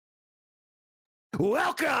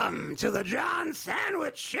Welcome to the John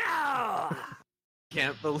Sandwich Show.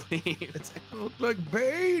 Can't believe I don't look like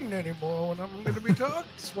Bane anymore when I'm going to be talking.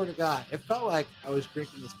 Swear to God, it felt like I was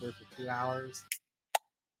drinking this beer for 2 hours.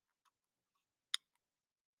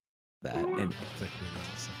 that. And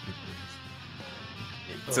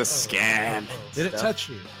It's it's a scam. Did it Stuff. touch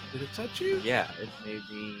you? Did it touch you? Yeah, it made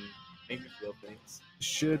me feel things.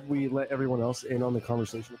 Should we let everyone else in on the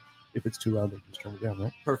conversation? If it's too loud, they just turn it down,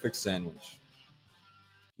 right? Perfect sandwich.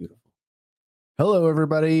 Beautiful. Hello,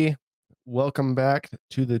 everybody. Welcome back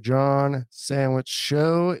to the John Sandwich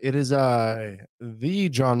Show. It is I, the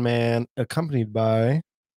John Man, accompanied by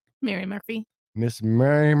Mary Murphy. Miss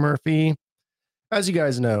Mary Murphy. As you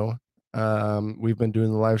guys know, we've been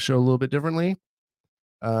doing the live show a little bit differently.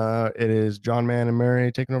 It is John Man and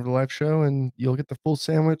Mary taking over the live show, and you'll get the full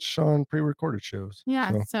sandwich on pre-recorded shows.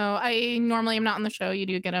 Yeah. So, So I normally am not on the show. You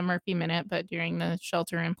do get a Murphy minute, but during the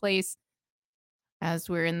shelter in place, as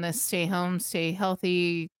we're in the stay home, stay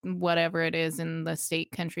healthy, whatever it is in the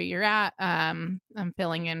state country you're at, I'm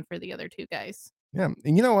filling in for the other two guys. yeah.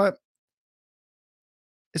 And you know what?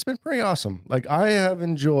 It's been pretty awesome. Like, I have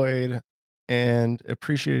enjoyed and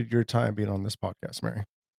appreciated your time being on this podcast, Mary.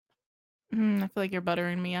 I feel like you're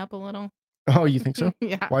buttering me up a little. Oh, you think so?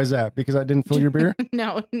 Yeah. Why is that? Because I didn't fill your beer?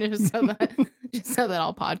 No, just so that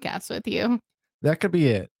I'll podcast with you. That could be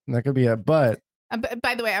it. That could be it. But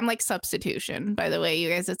By the way, I'm like substitution. By the way, you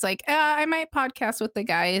guys, it's like I might podcast with the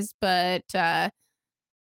guys, but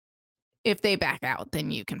if they back out,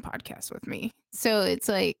 then you can podcast with me. So it's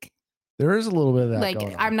like there is a little bit of that like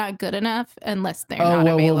going on. I'm not good enough unless they're Oh, not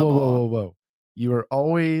whoa, available. whoa. You are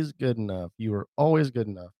always good enough. You are always good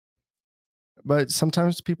enough. But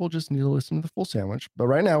sometimes people just need to listen to the full sandwich. But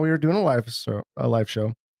right now we are doing a live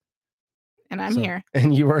show. And I'm So- here.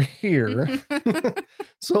 And you are here.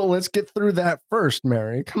 So let's get through that first,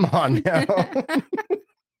 Mary. Come on now.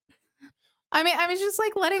 I mean, I was just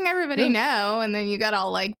like letting everybody know, and then you got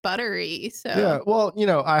all like buttery. So Yeah. Well,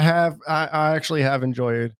 I actually have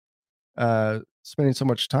enjoyed spending so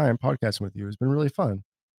much time podcasting with you. It's been really fun.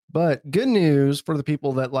 But good news for the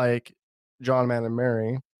people that like John, Man, and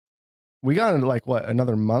Mary. We got into like what,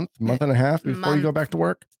 another month and a half before you go Month. back to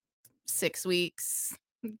work. 6 weeks,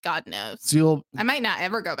 God knows. So you'll, I might not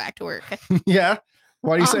ever go back to work. yeah.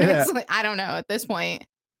 Why do you say that? Honestly, I don't know at this point.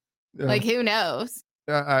 Yeah. Like, who knows?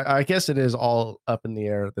 I guess it is all up in the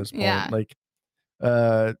air at this point. Yeah. Like,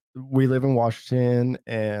 we live in Washington,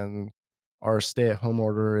 and our stay-at-home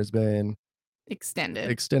order has been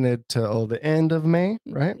extended till the end of May,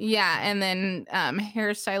 right? Yeah, and then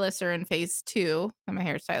hairstylists are in phase 2. I'm a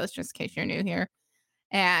hairstylist, just in case you're new here.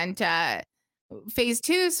 And phase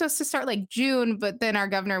 2 is supposed to start like June, but then our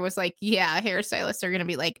governor was like, yeah, hairstylists are going to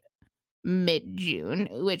be like mid-June,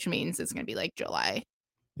 which means it's going to be like July.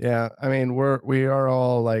 Yeah, I mean, we are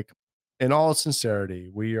all like, in all sincerity,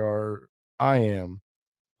 I am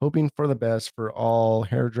hoping for the best for all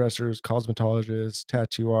hairdressers, cosmetologists,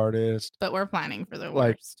 tattoo artists, But we're planning for the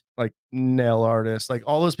Like- worst. like nail artists, like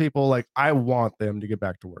all those people. Like, I want them to get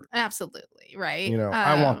back to work. Absolutely, right?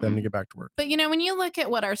 I want them to get back to work. But when you look at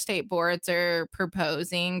what our state boards are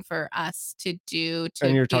proposing for us to do,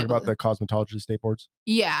 And you're be talking able about the cosmetology state boards.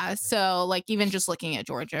 Yeah. So like even just looking at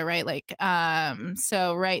Georgia, right? Like,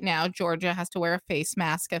 so right now Georgia has to wear a face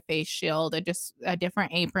mask, a face shield, a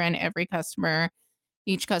different apron.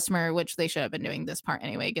 Each customer, which they should have been doing this part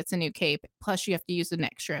anyway, gets a new cape. Plus you have to use the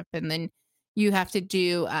neck strip, and then you have to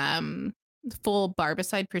do full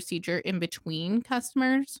barbicide procedure in between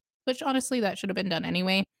customers, which honestly that should have been done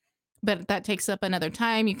anyway. But that takes up another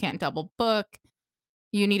time. You can't double book.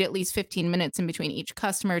 You need at least 15 minutes in between each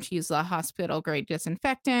customer to use the hospital grade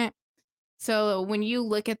disinfectant. So when you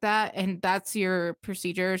look at that and that's your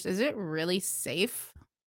procedures, is it really safe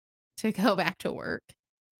to go back to work?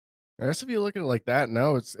 I guess if you look at it like that,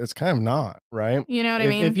 no, it's kind of not, right? You know what I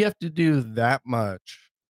mean? If you have to do that much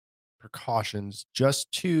precautions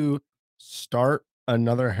just to start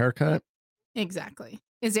another haircut, Exactly.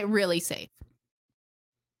 Is it really safe?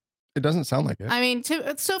 it doesn't sound like it. I mean,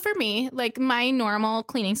 so for me, like my normal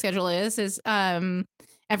cleaning schedule is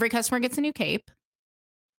every customer gets a new cape.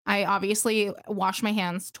 I obviously wash my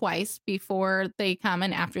hands twice before they come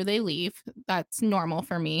and after they leave. That's normal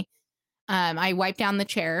for me. I wipe down the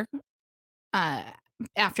chair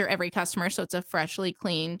after every customer, so it's a freshly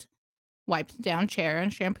cleaned, wiped down chair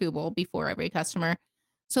and shampooable before every customer.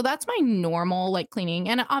 So that's my normal like cleaning,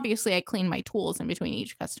 and obviously I clean my tools in between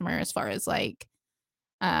each customer as far as like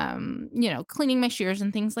cleaning my shears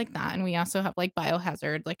and things like that. And we also have like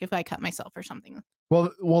biohazard, like if I cut myself or something.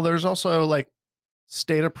 Well, there's also like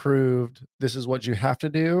state approved. This is what you have to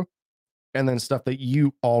do. and then stuff that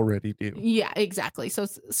you already do. Yeah, exactly. So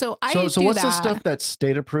I So do what's the that. stuff that's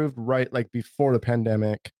state approved, right? Like before the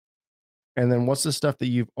pandemic, and then what's the stuff that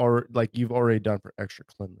you've already done for extra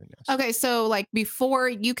cleanliness? Okay, so like before,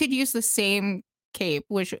 you could use the same cape,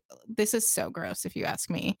 which this is so gross if you ask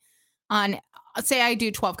me. On say I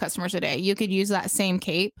do 12 customers a day, you could use that same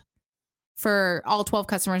cape for all 12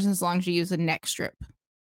 customers as long as you use a neck strip.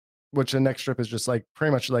 Which a neck strip is just like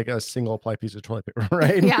pretty much like a single ply piece of toilet paper,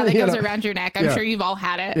 right? Yeah, that You goes know? around your neck. I'm Yeah. sure you've all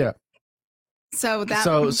had it. Yeah. So that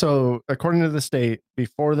So according to the state,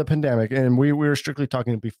 before the pandemic, and we were strictly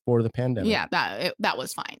talking before the pandemic. yeah, that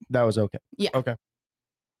was fine. That was okay. Yeah. Okay.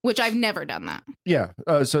 Which I've never done that. Yeah.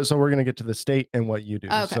 So we're gonna get to the state and what you do.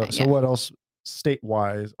 Okay, So yeah. what else state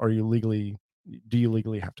wise do you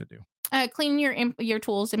legally have to do? Clean your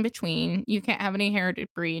tools in between. You can't have any hair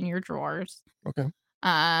debris in your drawers. Okay.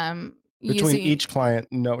 Between Between each client,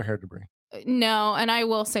 no hair debris. No, and I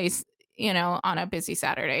will say, on a busy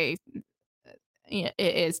Saturday, it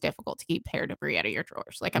is difficult to keep hair debris out of your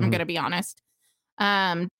drawers. Like, I'm Mhm. gonna be honest.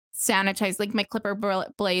 Sanitize, like my clipper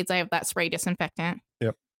blades. I have that spray disinfectant.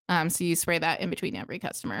 Yep. So you spray that in between every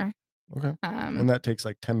customer. Okay. And that takes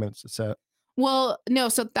like 10 minutes to set. Well, no,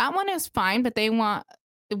 so that one is fine, but they want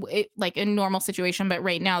it like in normal situation. But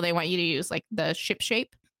right now they want you to use like the ship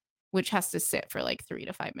shape, which has to sit for like 3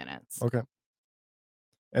 to 5 minutes. Okay.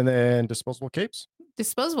 And then disposable capes.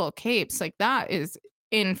 Disposable capes, like that is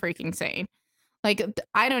in freaking sane. Like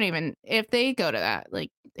I don't even, if they go to that, like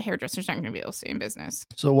hairdressers aren't going to be able to stay in business.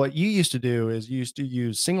 So what you used to do is you used to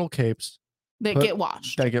use single capes They But get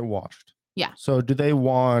washed. that get washed. Yeah. So do they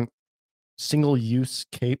want single use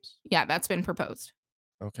capes? Yeah, that's been proposed.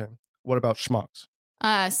 Okay. What about schmucks?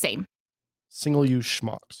 Same. Single use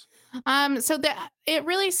schmucks. So that it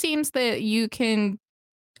really seems that you can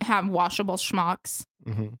have washable schmucks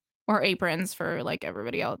Hmm. or aprons for like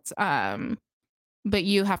everybody else. But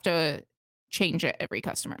you have to change it every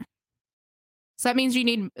customer. So that means you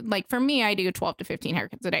need, like for me, I do 12 to 15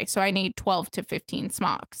 haircuts a day. So I need 12 to 15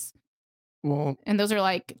 smocks. Well, And those are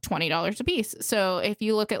like $20 a piece. So if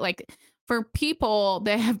you look at like for people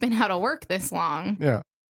that have been out of work this long, yeah.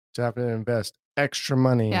 To have to invest extra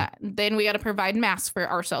money. yeah, then we got to provide masks for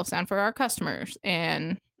ourselves and for our customers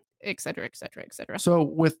and et cetera, et cetera, et cetera. So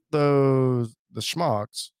with the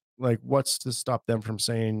schmucks, like what's to stop them from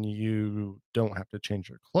saying you don't have to change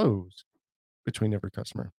your clothes between every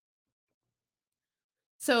customer?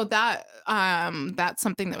 So that that's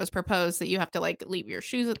something that was proposed, that you have to like leave your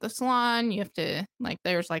shoes at the salon. You have to like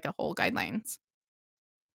there's like a whole guidelines.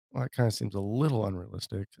 Well, that kind of seems a little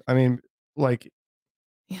unrealistic. I mean, like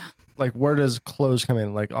Yeah. like where does clothes come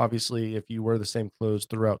in? Like obviously if you wear the same clothes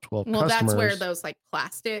throughout 12 Well, customers. that's where those like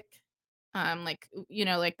plastic, like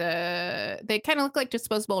like they kind of look like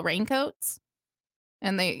disposable raincoats,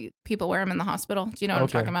 and people wear them in the hospital. Do you know what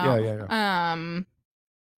Okay. I'm talking about? Yeah.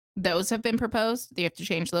 Those have been proposed. You have to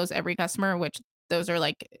change those every customer, which those are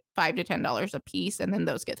like $5 to $10 a piece, and then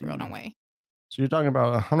those get thrown away. So you're talking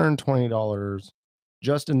about $120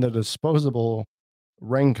 just in the disposable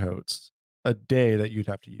raincoats a day that you'd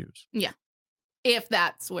have to use. If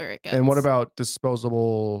that's where it goes. And what about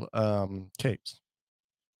disposable capes?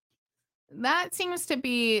 that? Seems to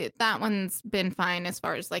be that one's been fine as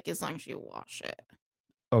far as like as long as you wash it.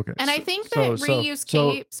 Okay. And I think that reuse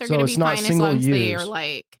capes are so going to it's be not fine as single long as they are use.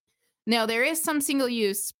 like. No, there is some single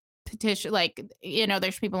use petition. Like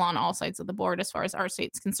there's people on all sides of the board as far as our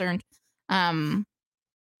state's concerned.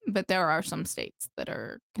 But there are some states that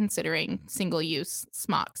are considering single use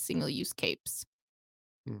smocks, single use capes.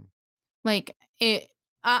 Like it.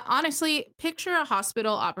 Honestly, picture a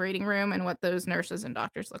hospital operating room and what those nurses and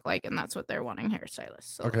doctors look like, and that's what they're wanting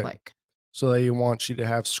hairstylists to Okay. look like. So they want you to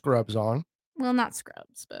have scrubs on, Well, not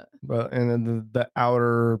scrubs, but and then the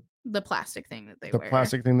outer the plastic thing that they the wear.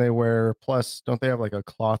 plastic thing they wear. Plus, don't they have like a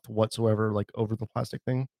cloth whatsoever like over the plastic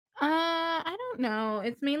thing? I don't know.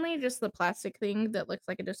 It's mainly just the plastic thing that looks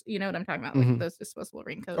like you know what I'm talking about, Mhm. like those disposable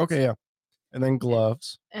raincoats. Okay, yeah. And then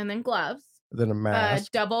gloves, And then gloves. then a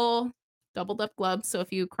mask. Doubled up gloves. So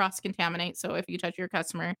if you cross contaminate, so if you touch your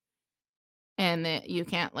customer and that you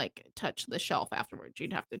can't like touch the shelf afterwards,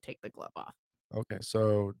 you'd have to take the glove off. Okay,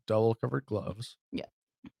 so double covered gloves. Yeah.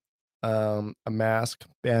 A mask,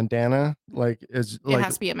 bandana, like is It like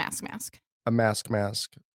has to be a mask. a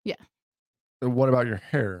mask. Yeah. And what about your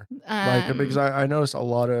hair? Like because Um, I noticed a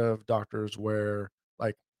lot of doctors wear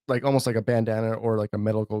like almost like a bandana or like a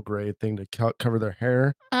medical grade thing to cover their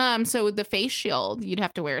hair. so the face shield you'd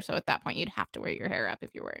have to wear. So at that point, you'd have to wear your hair up if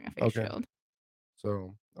you're wearing a face Okay. shield.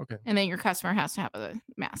 So okay, And then your customer has to have a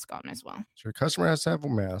mask on as well. so your customer has to have a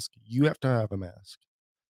mask. You have to have a mask.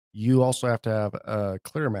 You also have to have a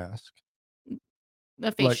clear mask.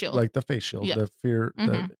 The face shield. like the face shield, Yeah. the fear,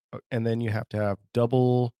 and then you have to have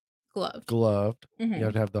double gloved. Mhm. You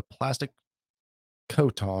have to have the plastic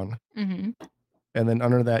coat on, Mm-hmm. and then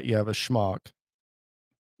under that you have a schmuck,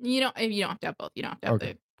 You don't have to have both. You don't have to have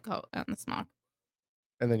Okay. the coat and the smock.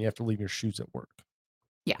 and then you have to leave your shoes at work.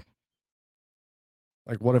 Yeah.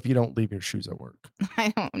 Like, what if you don't leave your shoes at work? I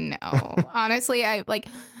don't know. Honestly, I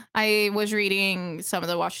was reading some of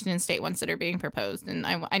the Washington State ones that are being proposed, and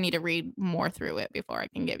I need to read more through it before I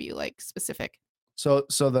can give you like specific. So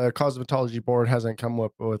the cosmetology board hasn't come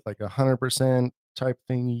up with like 100% type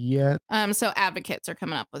thing yet. So advocates are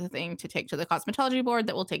coming up with a thing to take to the cosmetology board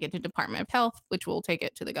that will take it to Department of Health, which will take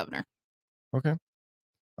it to the governor. Okay.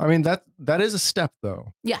 I mean, that is a step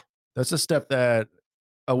though. Yeah. That's a step that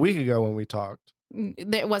a week ago when we talked,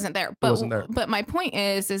 It wasn't there. But wasn't there. But my point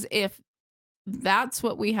is if that's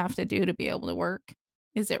what we have to do to be able to work,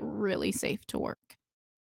 is it really safe to work?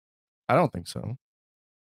 I don't think so.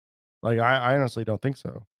 Like, I honestly don't think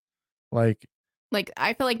so. Like,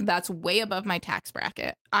 I feel like that's way above my tax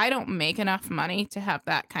bracket. I don't make enough money to have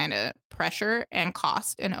that kind of pressure and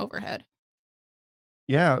cost and overhead.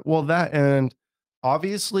 yeah, well, that, and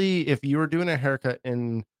obviously if you were doing a haircut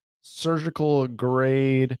in surgical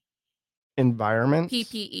grade environments,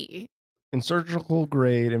 PPE. in surgical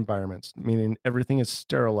grade environments, meaning everything is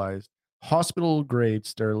sterilized, hospital grade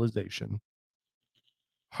sterilization,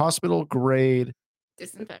 hospital grade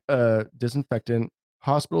disinfectant,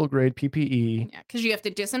 hospital grade PPE. Yeah, because you have to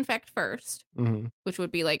disinfect first, Mhm. which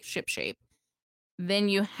would be like ship shape. Then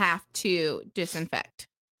you have to disinfect.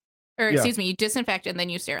 Or Yeah. excuse me, you disinfect and then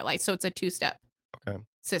you sterilize. So it's a 2-step Okay.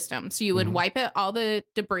 system. So you would Mhm. wipe it, all the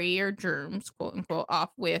debris or germs, quote unquote,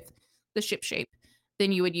 off with the ship shape.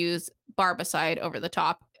 Then you would use barbicide over the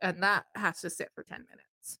top, and that has to sit for 10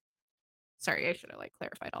 minutes. Sorry, I should have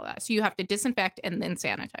clarified all that. So you have to disinfect and then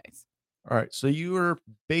sanitize. All right. So you were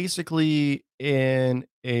basically in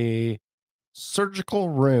a surgical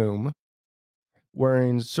room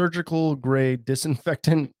wearing surgical grade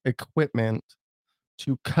disinfectant equipment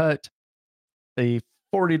to cut a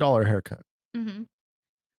 $40 haircut. Mm-hmm.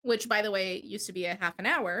 Which, by the way, used to be a half an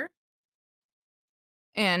hour.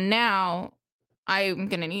 And now I'm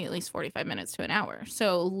going to need at least 45 minutes to an hour.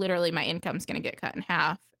 So literally my income's going to get cut in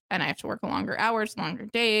half, and I have to work longer hours, longer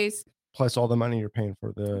days, Plus all the money you're paying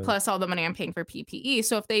for plus all the money I'm paying for PPE.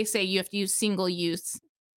 So if they say you have to use single-use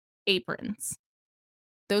aprons,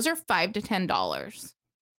 those are $5 to $10.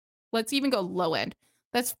 Let's even go low end.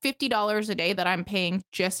 That's $50 a day that I'm paying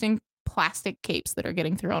just in plastic capes that are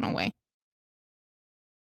getting thrown away.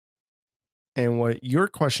 And what your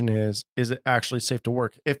question is it actually safe to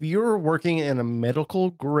work? If you're working in a medical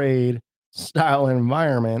grade style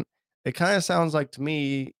environment, it kind of sounds like to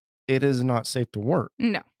me it is not safe to work.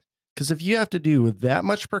 No. Because if you have to do that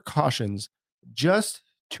much precautions just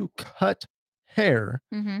to cut hair,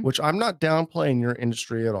 Mm-hmm. which I'm not downplaying your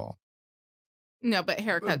industry at all. No, but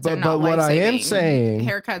haircuts But- are not but what I am life-saving. saying-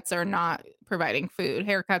 Haircuts are not providing food.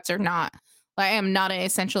 Haircuts are not. I am not an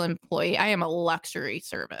essential employee. I am a luxury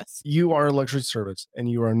service. You are a luxury service and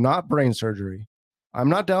you are not brain surgery. I'm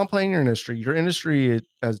not downplaying your industry. Your industry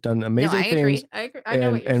has done amazing no, I agree. things I agree. I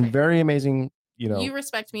know what you're and saying. very amazing, You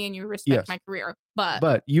respect me and you respect Yes. my career, but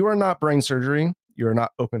but you are not brain surgery. You are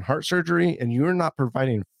not open heart surgery, and you are not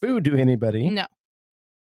providing food to anybody. no.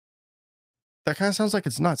 That kind of sounds like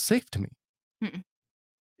it's not safe to me. Mm-mm.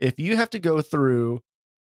 If you have to go through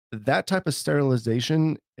that type of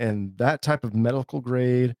sterilization and that type of medical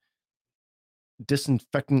grade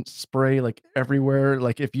disinfectant spray like everywhere,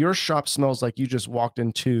 like if your shop smells like you just walked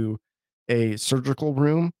into a surgical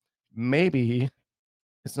room, maybe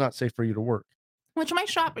it's not safe for you to work. Which my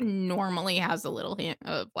shop normally has a little hint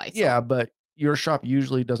of Lysol. Yeah, but your shop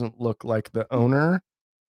usually doesn't look like the owner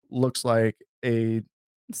looks like a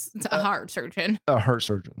It's a heart surgeon. heart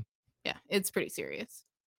surgeon. Yeah, it's pretty serious.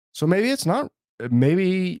 So maybe it's not,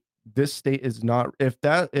 maybe this state is not, if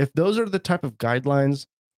those are the type of guidelines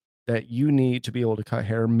that you need to be able to cut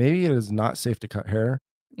hair, maybe it is not safe to cut hair.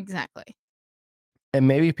 Exactly. And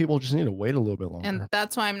maybe people just need to wait a little bit longer. And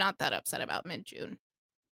that's why I'm not that upset about mid-June.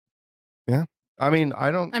 I mean,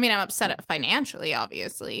 I'm upset financially,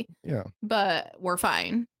 obviously, yeah. but we're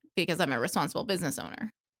fine because I'm a responsible business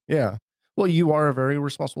owner. Yeah. Well, you are a very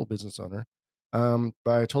responsible business owner. But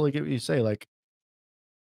I totally get what you say. Like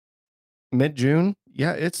mid-June,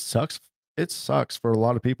 yeah, it sucks. It sucks for a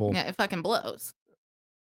lot of people. Yeah, it fucking blows.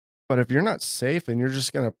 But if you're not safe and you're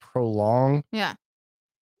just gonna prolong Yeah.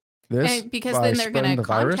 this, And because by then they're going spreading to the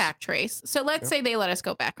virus, contact trace. So let's Yep. say they let us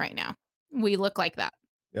go back right now. We look like that.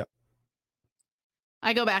 Yep.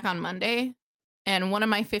 I go back on Monday, and one of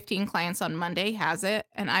my 15 clients on Monday has it,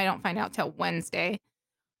 and I don't find out till Wednesday.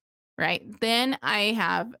 right? Then I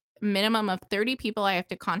have minimum of 30 people I have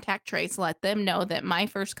to contact trace, let them know that my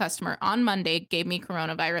first customer on Monday gave me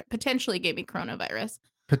coronavirus, potentially gave me coronavirus.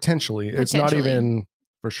 Potentially. It's not Potentially. even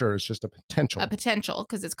for sure. It's just a potential. A potential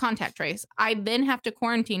because it's contact trace. I then have to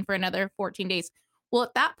quarantine for another 14 days. Well,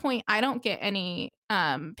 at that point, I don't get any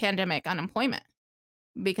pandemic unemployment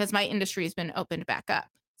because my industry has been opened back up.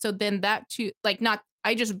 So then that too, like not,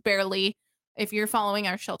 I just barely, if you're following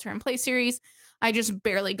our shelter in place series, I just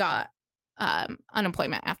barely got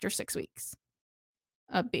unemployment after 6 weeks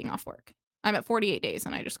of being off work. I'm at 48 days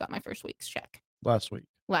and I just got my first week's check last week.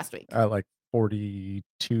 At like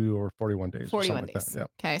 42 or 41 days. 41 days. days. Like that. Yeah.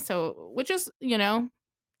 Okay. So, which is, you know,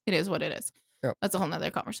 it is what it is. Yep. That's a whole nother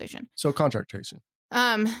conversation. So contract tracing.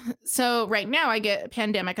 So right now I get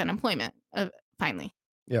pandemic unemployment finally.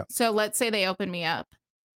 Yeah. So let's say they open me up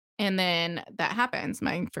and then that happens.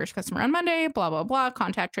 My first customer on Monday, blah, blah, blah,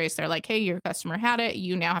 contact trace. They're like, hey, your customer had it.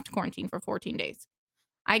 You now have to quarantine for 14 days.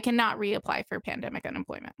 I cannot reapply for pandemic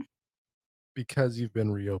unemployment. Because you've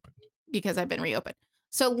been reopened. Because I've been reopened.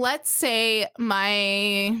 So let's say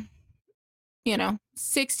my,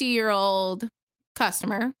 60-year-old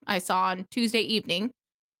customer I saw on Tuesday evening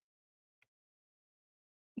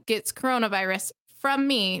gets coronavirus from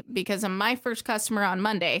me because of my first customer on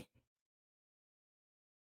Monday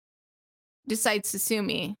decides to sue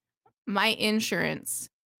me. My insurance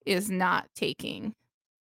is not taking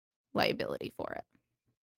liability for it.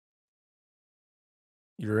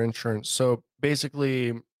 Your insurance. So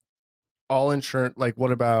basically all insurance, like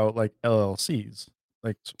what about like LLCs?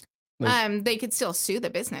 Like they could still sue the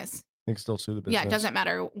business. they can still sue the business. Yeah, it doesn't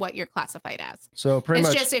matter what you're classified as. So pretty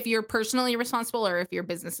much It's just if you're personally responsible or if your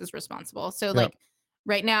business is responsible. So like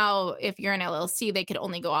right now, if you're an LLC, they could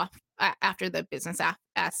only go off after the business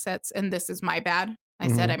assets. And this is my bad. I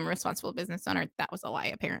said I'm a responsible business owner. That was a lie,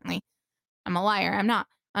 apparently. I'm a liar. I'm not.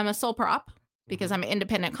 I'm a sole prop because I'm an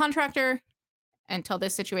independent contractor. Until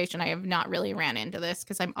this situation, I have not really ran into this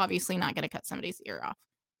because I'm obviously not going to cut somebody's ear off.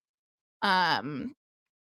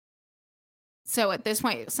 So at this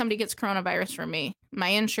point, somebody gets coronavirus from me. My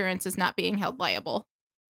insurance is not being held liable.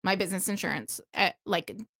 My business insurance,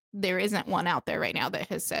 there isn't one out there right now that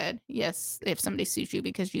has said, yes, if somebody sues you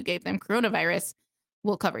because you gave them coronavirus,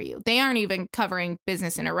 we'll cover you. They aren't even covering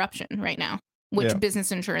business interruption right now, which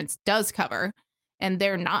business insurance does cover, and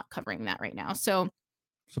they're not covering that right now. So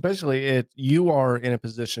basically you are in a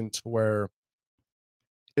position to where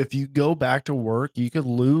if you go back to work, you could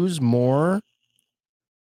lose more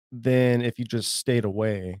than if you just stayed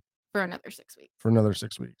away for another 6 weeks. For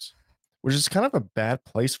 6 weeks, which is kind of a bad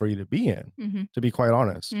place for you to be in, to be quite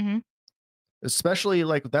honest. Especially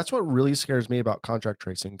like that's what really scares me about contract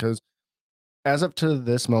tracing, because as up to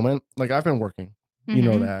this moment, like I've been working, you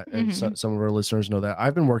know that, and some of our listeners know that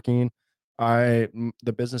I've been working.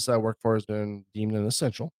 The business that I work for has been deemed an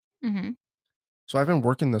essential. So I've been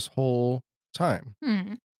working this whole time.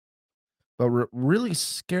 But what really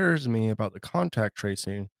scares me about the contact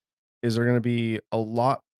tracing is there's going to be a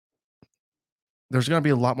lot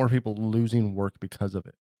more people losing work because of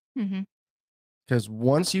it. Because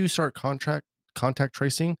once you start contact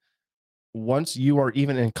tracing, once you are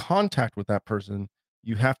even in contact with that person,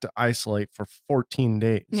 you have to isolate for 14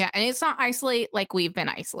 days. Yeah, and it's not isolate like we've been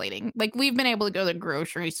isolating. Like we've been able to go to the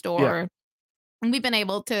grocery store, and we've been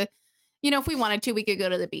able to, if we wanted to, we could go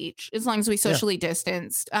to the beach as long as we socially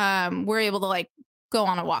distanced. We're able to like go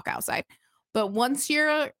on a walk outside. But once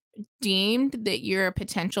you're deemed that you're a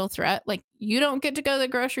potential threat, like you don't get to go to the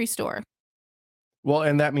grocery store. Well,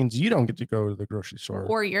 and that means you don't get to go to the grocery store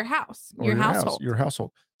or your house, or your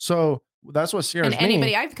household. So that's what scares me. And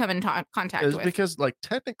anybody I've come in contact with. Because like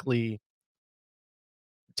technically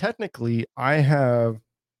I have,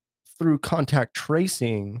 through contact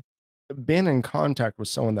tracing, been in contact with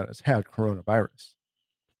someone that has had coronavirus.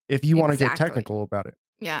 If you want to get technical about it.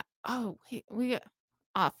 Yeah. Oh, wait, we got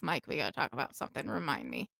off mic. We got to talk about something. Remind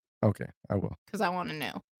me. Okay, I will. Because I want to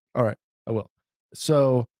know. All right, I will.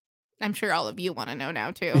 So I'm sure all of you want to know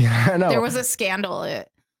now too. Yeah, I know. There was a scandal at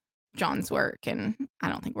John's work, and I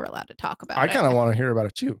don't think we're allowed to talk about it. I kind of want to hear about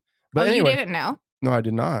it too. But anyway, you didn't know? No, I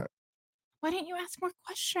did not. Why didn't you ask more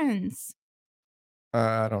questions?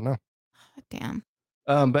 I don't know. Oh, damn.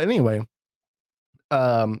 But anyway,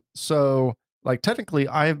 so like technically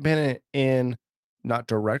I've been in not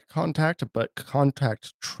direct contact, but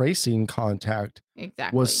contact tracing contact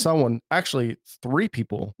was someone, actually 3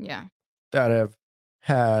 people that have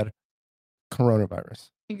had coronavirus.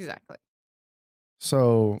 Exactly.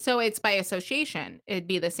 So it's by association. It'd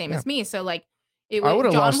be the same as me. So like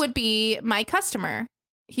John would be my customer.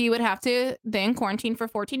 He would have to then quarantine for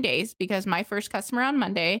 14 days because my first customer on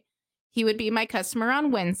Monday He would be my customer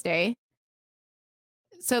on Wednesday.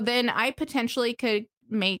 So then I potentially could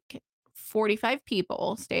make 45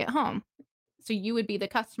 people stay at home. So you would be the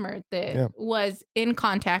customer that Yeah. was in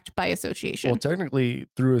contact by association. Well, technically,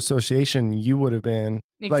 through association, you would have been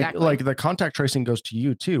Exactly. like the contact tracing goes to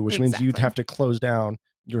you too, which means you'd Exactly. have to close down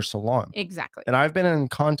your salon. Exactly. And I've been in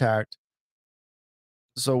contact.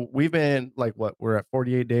 So we've been like, what? We're at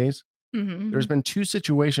 48 days. Mhm. There's been 2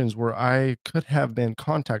 situations where I could have been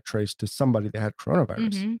contact traced to somebody that had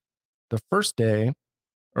coronavirus. Mhm. The first day,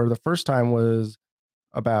 or the first time, was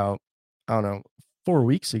about, I don't know, 4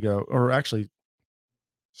 weeks ago, or actually,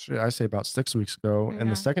 should I say about 6 weeks ago, and Yeah.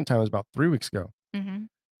 the second time was about 3 weeks ago. Mhm.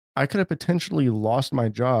 I could have potentially lost my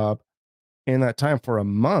job in that time for a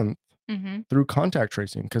month Mhm. through contact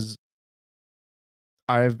tracing, because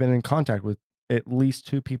I've been in contact with at least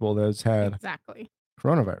 2 people that has had Exactly.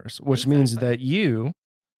 coronavirus, which means Exactly. that you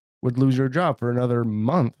would lose your job for another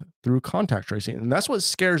month through contact tracing. And that's what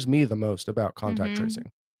scares me the most about contact Mhm.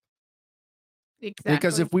 tracing. Exactly.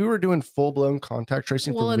 Because if we were doing full-blown contact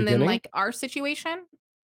tracing well, from the and then beginning, like our situation,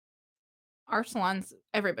 our salons,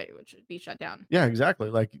 everybody would be shut down. yeah, exactly.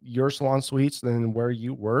 Like your salon suites, then where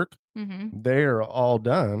you work, Mm-hmm. they're all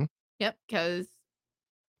done. Yep, because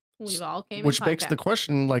we've all came Which in begs the contact.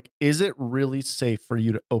 question, like, is it really safe for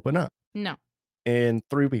you to open up No. in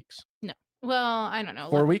 3 weeks? Well, I don't know.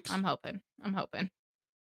 4 weeks? I'm hoping.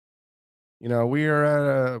 You know, we are at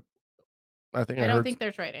a, I think I I don't heard, think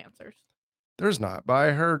there's right answers. there's not, but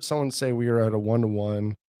I heard someone say we are at a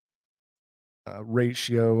 1-to-1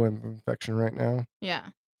 ratio of infection right now. Yeah.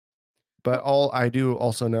 But I do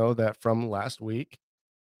also know that from last week,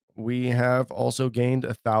 we have also gained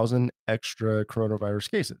 1,000 extra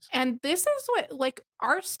coronavirus cases. And this is what, like,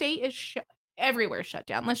 our state is everywhere shut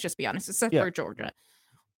down. Let's just be honest, except Yeah. for Georgia.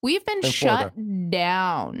 We've been And shut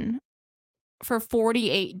down for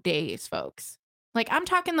 48 days, folks. Like, I'm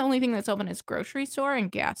talking the only thing that's open is grocery store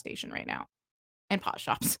and gas station right now. And pot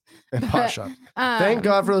shops. And pot shops. Thank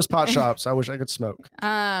God for those pot shops. I wish I could smoke.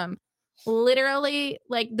 Literally,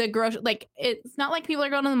 like the grocery, like it's not like people are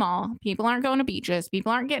going to the mall. People aren't going to beaches.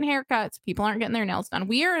 People aren't getting haircuts. People aren't getting their nails done.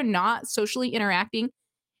 We are not socially interacting,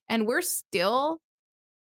 and we're still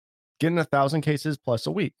Getting 1,000 cases plus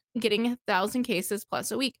a week. getting 1,000 cases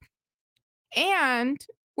plus a week. And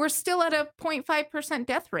we're still at a 0.5%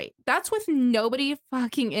 death rate. That's with nobody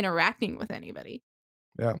fucking interacting with anybody.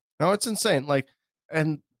 Yeah. No, it's insane. Like,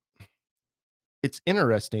 and it's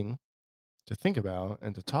interesting to think about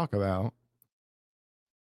and to talk about,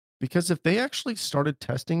 because if they actually started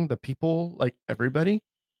testing the people, like everybody,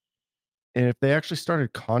 and if they actually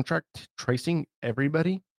started contract tracing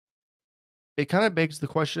everybody, it kind of begs the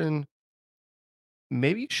question,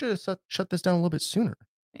 maybe you should have shut this down a little bit sooner.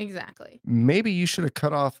 Exactly. Maybe you should have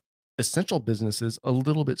cut off essential businesses a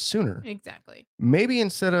little bit sooner. Exactly. Maybe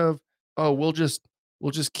instead of, oh, we'll just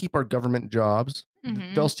keep our government jobs,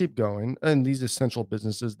 Mhm. they'll keep going, and these essential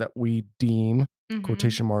businesses that we deem Mhm.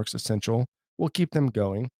 quotation marks essential, we'll keep them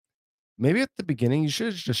going. Maybe at the beginning you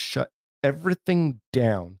should have just shut everything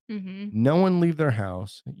down. Mhm. No one leave their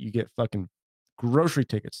house. You get fucking grocery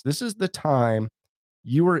tickets. This is the time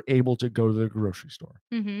you were able to go to the grocery store.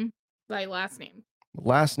 Mhm. By last name.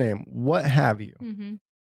 Last name, what have you. Mhm.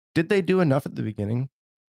 Did they do enough at the beginning?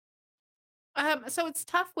 So it's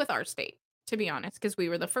tough with our state, to be honest, because we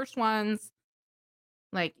were the first ones.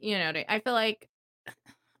 Like, you know, I feel like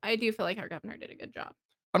I do feel like our governor did a good job.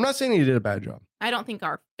 I'm not saying he did a bad job. I don't think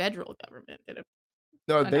our federal government did a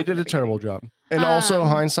No, enough they in did the a terrible beginning. job. And also,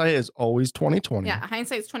 hindsight is always 2020. Yeah,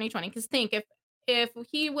 hindsight's 2020. Because think if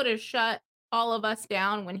he would have shut all of us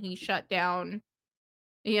down when he shut down,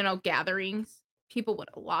 you know, gatherings, people would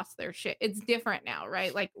have lost their shit. It's different now,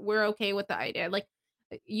 right? Like we're okay with the idea. Like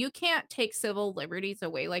you can't take civil liberties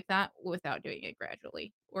away like that without doing it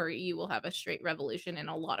gradually, or you will have a straight revolution, and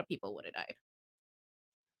a lot of people would have died.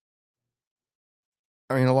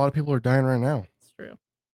 I mean, a lot of people are dying right now. It's true.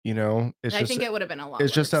 You know, it's I just think it would have been a lot.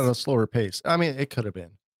 it's just at worse. a slower pace. I mean, it could have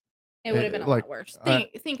been. It would have been a like, lot worse. I-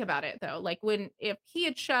 Think about it though. Like if he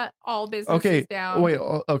had shut all businesses Okay. down. Wait.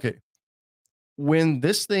 Okay. When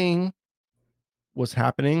this thing was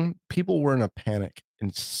happening, people were in a panic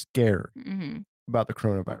and scared Mhm. about the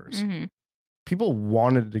coronavirus. Mhm. People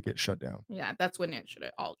wanted to get shut down. Yeah, that's when it should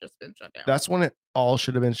have all just been shut down. That's when it all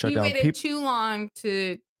should have been shut we down. waited too long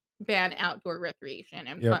to ban outdoor recreation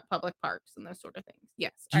and Yep. public parks and those sort of things.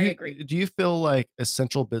 Yes, Do I you, agree. Do you feel like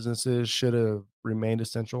essential businesses should have remained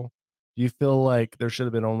essential? Do you feel like there should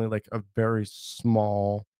have been only like a very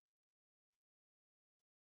small,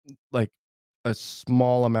 like a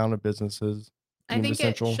small amount of businesses I deemed think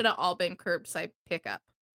essential? it should have all been curbside pickup.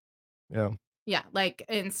 Yeah. Yeah, like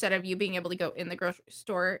instead of you being able to go in the grocery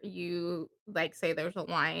store, you like say there's a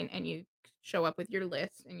line and you show up with your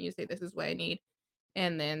list and you say this is what I need.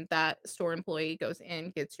 And then that store employee goes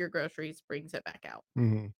in, gets your groceries, brings it back out.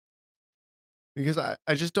 Mm-hmm. Because I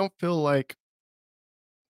just don't feel like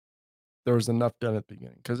there was enough done at the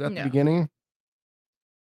beginning. Because at the No. beginning,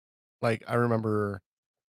 like I remember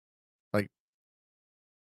like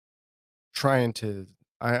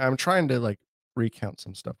I'm trying to like recount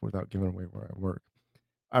some stuff without giving away where I work.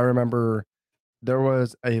 I remember there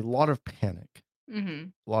was a lot of panic, Mm-hmm.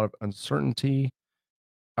 a lot of uncertainty.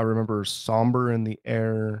 I remember somber in the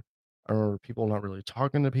air. I remember people not really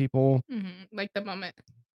talking to people. Mm-hmm. Like the moment,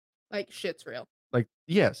 like shit's real. Like,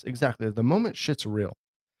 yes, exactly. The moment shit's real.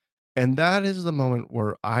 And that is the moment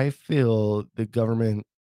where I feel the government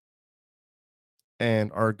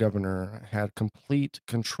and our governor had complete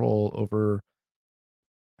control over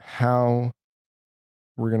how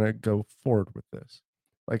we're going to go forward with this.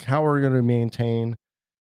 Like, how we're going to maintain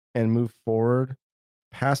and move forward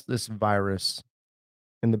past this virus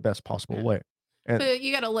in the best possible Yeah. way. And But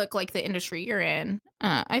you got to look like the industry you're in.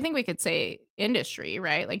 I think we could say industry,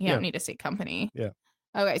 right? Like you Yeah. don't need to say company. Yeah.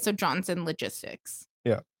 Okay, so Johnson Logistics.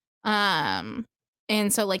 Yeah.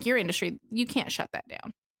 And so like your industry, you can't shut that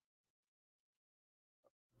down.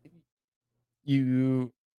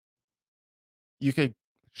 you could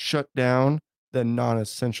shut down the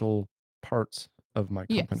non-essential parts of my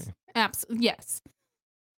company. Yes. Absolutely. Yes.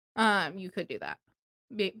 You could do that.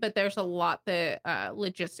 But there's a lot that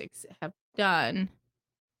logistics have done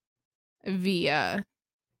via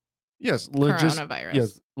Yes, coronavirus.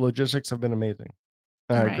 yes, logistics have been amazing.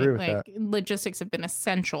 I Right? agree with Like that. logistics have been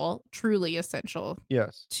essential, truly essential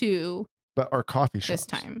Yes, to but our coffee shops this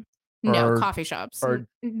time. No, Are- coffee shops. are-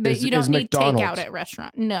 You don't is need McDonald's. takeout at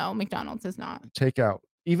restaurant. No, McDonald's is not. takeout,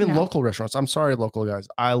 even No. local restaurants. I'm sorry, local guys.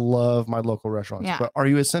 I love my local restaurants, Yeah. but are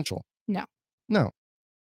you essential? No.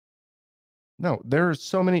 No, there are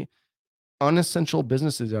so many unessential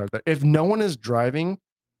businesses out there. If no one is driving,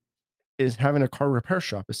 is having a car repair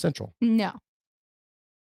shop essential? No.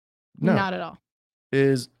 No. Not at all.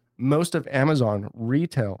 Is most of Amazon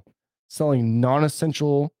retail selling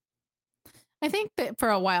non-essential? I think that for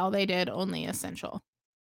a while they did only essential.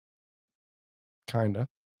 Kinda.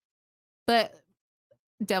 But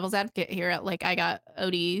devil's advocate here, like I got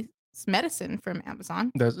OD's medicine from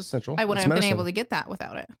Amazon. That's essential. I wouldn't It's have been medicine. able to get that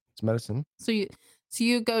without it. It's medicine. So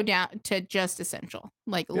you go down to just essential,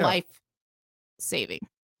 like Yeah. life saving.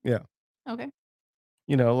 Yeah. Okay.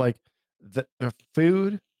 You know, like the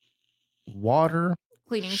food, water,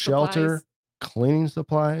 Cleaning shelter, supplies, cleaning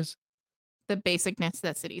supplies. the basic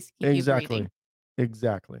necessities to keep you Exactly. breathing.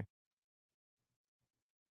 Exactly.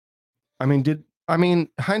 I mean,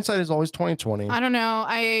 hindsight is always 2020. I don't know.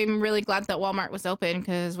 I'm really glad that Walmart was open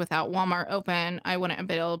because without Walmart open, I wouldn't have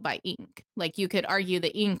been able to buy ink. Like you could argue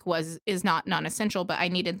the ink is not non-essential, but I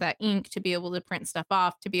needed that ink to be able to print stuff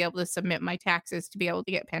off, to be able to submit my taxes, to be able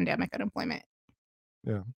to get pandemic unemployment.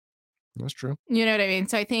 That's true. You know what I mean?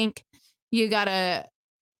 So I think you gotta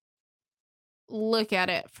look at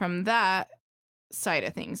it from that side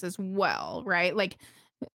of things as well, right? Like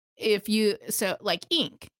like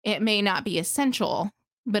ink, it may not be essential,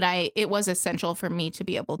 but it was essential for me to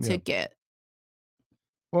be able to Yeah. get.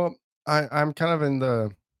 Well, I'm kind of in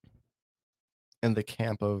the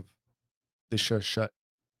camp of they should shut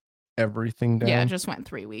everything down. Yeah, it just went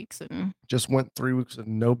 3 weeks and Just went 3 weeks of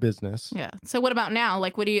no business. yeah. So what about now?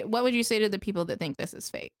 Like what would you say to the people that think this is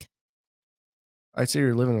fake? I'd say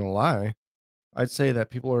you're living in a lie. I'd say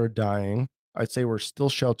that people are dying. I'd say we're still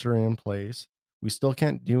sheltering in place. We still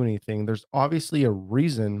can't do anything. There's obviously a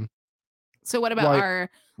reason So what about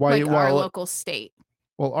why our local state?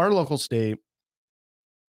 well, our local state,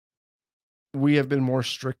 we have been more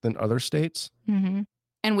strict than other states, Mm-hmm.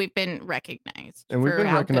 And we've been recognized. and we've for been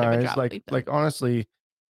how good of a recognized. job Like we've done. like honestly,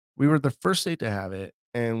 we were the first state to have it,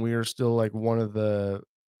 and we are still like one of the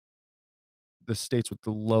states with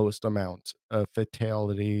the lowest amount of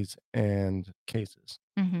fatalities and cases,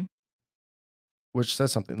 Mm-hmm. which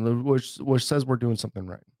says something. Which says we're doing something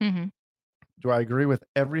right. Mm-hmm. Do I agree with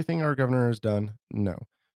everything our governor has done? No.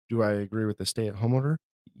 Do I agree with the stay-at-home order?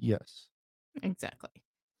 Yes. Exactly.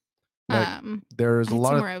 Like, there's I a had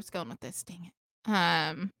lot of somewhere I was going with this. Dang it.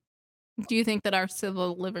 Do you think that our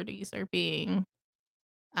civil liberties are being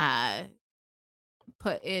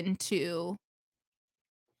put into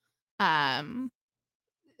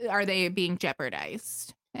are they being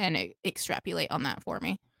jeopardized? And extrapolate on that for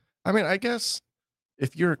me. I mean, I guess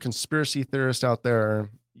if you're a conspiracy theorist out there,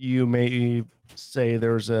 you may say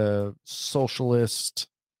there's a socialist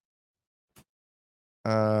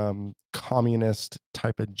communist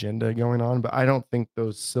type agenda going on, but I don't think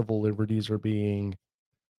those civil liberties are being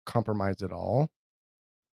compromised at all.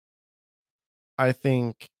 I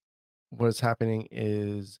think what is happening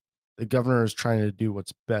is the governor is trying to do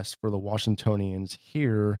what's best for the Washingtonians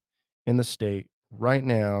here in the state right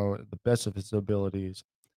now, the best of his abilities,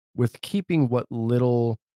 with keeping what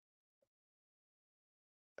little,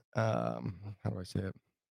 how do I say it?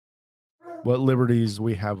 What liberties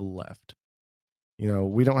we have left. You know,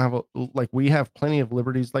 we don't have we have plenty of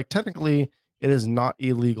liberties. Like technically, it is not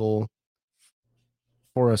illegal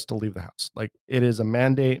for us to leave the house. Like it is a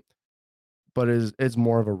mandate, but it's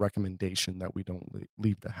more of a recommendation that we don't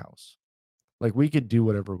leave the house. Like we could do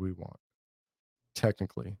whatever we want.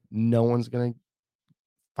 Technically, no one's gonna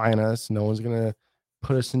fine us. No one's gonna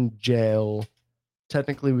put us in jail.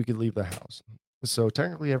 Technically, we could leave the house. So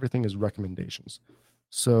technically, everything is recommendations.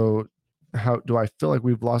 So how do I feel like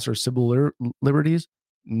we've lost our civil liberties?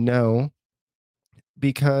 No,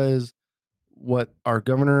 because what our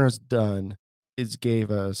governor has done is gave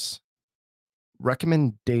us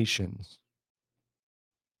recommendations,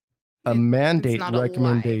 a mandate not a lie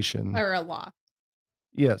recommendation, or a law.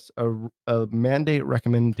 yes, a mandate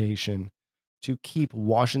recommendation to keep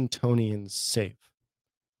Washingtonians safe.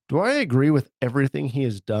 Do I agree with everything he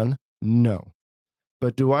has done? No.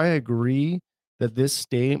 But do I agree that this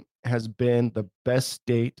state has been the best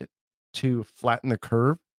state to flatten the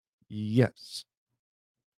curve? Yes.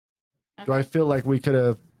 Do I Okay. feel like we could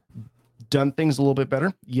have done things a little bit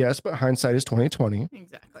better? Yes, but hindsight is 2020.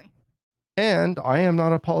 Exactly. And I am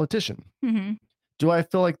not a politician. Mm-hmm. Do I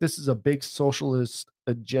feel like this is a big socialist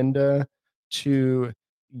agenda to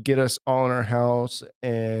get us all in our house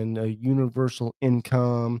and a universal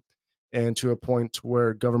income and to a point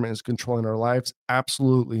where government is controlling our lives?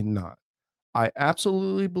 Absolutely not. I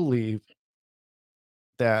absolutely believe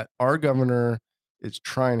that our governor is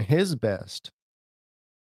trying his best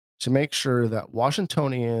to make sure that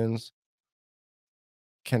Washingtonians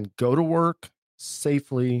can go to work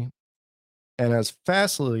safely and as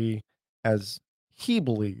fastly as he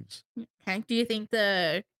believes. Okay. Do you think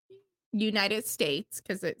the United States,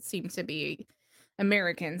 because it seems to be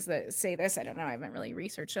Americans that say this, I don't know, I haven't really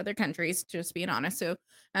researched other countries, just being honest. So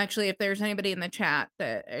actually, if there's anybody in the chat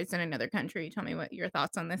that is in another country, tell me what your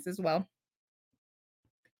thoughts on this as well.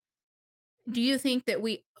 Do you think that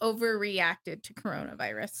we overreacted to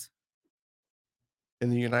coronavirus? In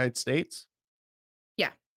the United States? Yeah.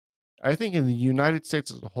 I think in the United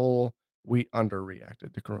States as a whole, we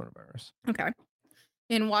underreacted to coronavirus. Okay.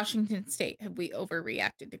 In Washington State, have we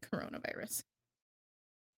overreacted to coronavirus?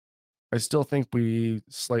 I still think we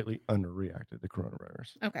slightly underreacted to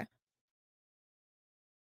coronavirus. Okay.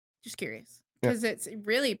 Just curious. Yeah. Because it's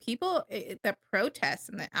really people, the protests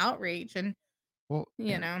and the outrage and, Well,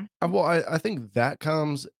 you know. well, I think that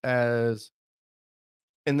comes as,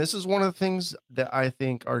 and this is one of the things that I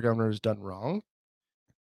think our governor has done wrong,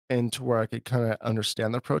 and to where I could kind of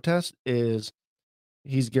understand the protest is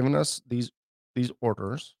he's given us these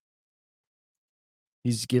orders,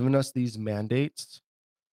 he's given us these mandates,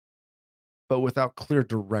 but without clear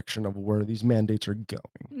direction of where these mandates are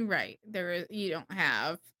going. Right. You don't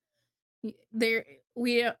have there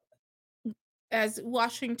we as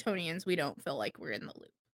Washingtonians, we don't feel like we're in the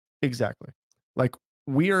loop. Exactly. Like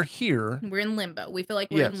we are here. We're in limbo. We feel like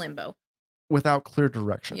we're in limbo. Without clear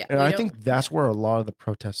direction. Yeah, and we I don't- think that's where a lot of the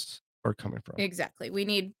protests are coming from. Exactly. We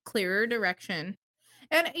need clearer direction.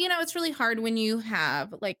 And it's really hard when you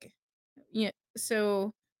have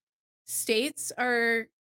so states are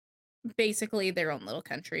basically their own little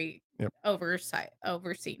country, Yep.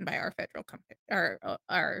 overseen by our federal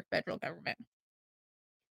our federal government.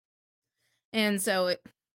 And so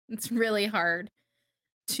it's really hard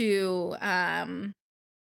to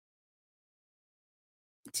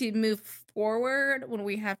move forward when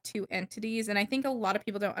we have two entities. And I think a lot of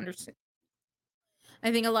people don't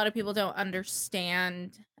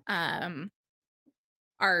understand.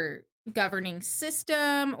 Our governing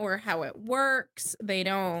system or how it works. They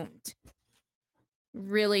don't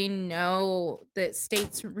really know that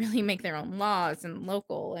states really make their own laws and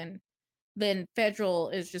local, and then federal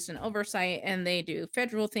is just an oversight and they do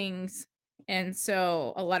federal things. And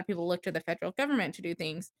so a lot of people look to the federal government to do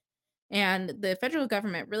things. And the federal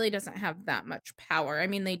government really doesn't have that much power. I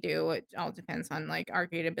mean, they do. It all depends on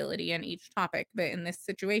arguability in each topic. But in this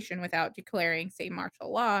situation, without declaring, say,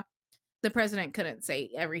 martial law, the president couldn't say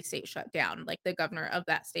every state shut down. Like the governor of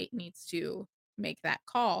that state needs to make that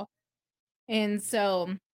call. And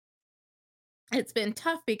so it's been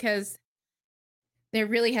tough because there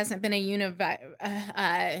really hasn't been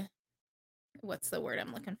a what's the word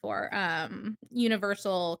I'm looking for?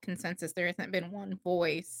 Universal consensus. There hasn't been one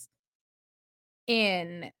voice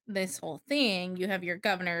in this whole thing, you have your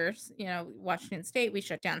governors, Washington State, we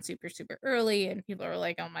shut down super, super early, and people are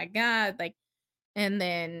like, oh my God. Like, and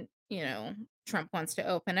then, Trump wants to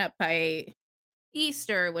open up by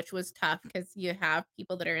Easter, which was tough because you have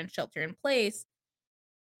people that are in shelter in place,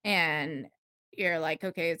 and you're like,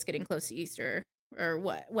 okay, it's getting close to Easter or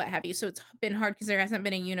what have you. So it's been hard because there hasn't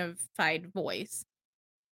been a unified voice.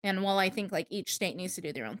 And while I think like each state needs to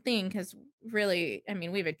do their own thing, because really, I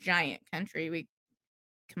mean, we have a giant country. We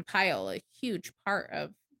compile a huge part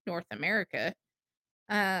of North America.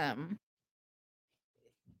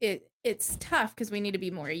 It's tough because we need to be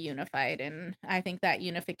more unified. And I think that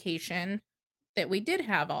unification that we did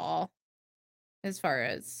have all, as far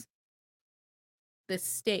as the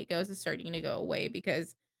state goes, is starting to go away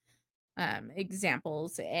because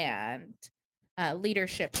examples and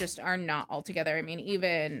leadership just are not all together. I mean,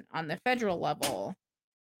 even on the federal level,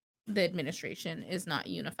 the administration is not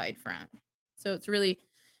unified front. So it's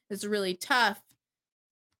really tough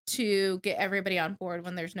to get everybody on board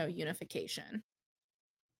when there's no unification.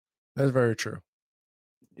 That's very true.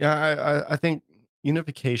 Yeah, I think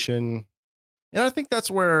unification, and I think that's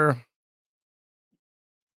where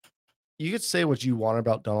you could say what you want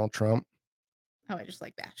about Donald Trump. Oh, I just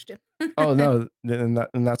like bashed him. Oh no,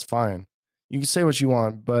 and that's fine. You can say what you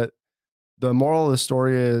want, but the moral of the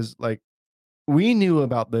story is like we knew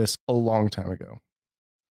about this a long time ago.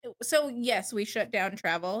 So yes, we shut down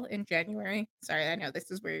travel in January. Sorry, I know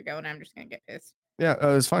this is where you're going. I'm just gonna get pissed. Yeah,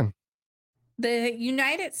 it's fine. The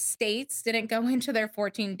United States didn't go into their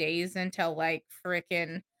 14 days until like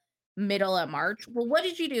freaking middle of March. Well, what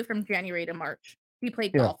did you do from January to March? You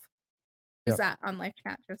played golf. Is that on live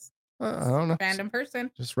chat? Just I don't know. Random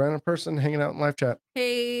person. Just random person hanging out in live chat.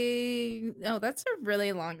 Hey, oh, that's a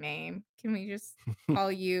really long name. Can we just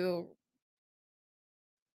call you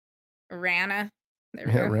Rana? There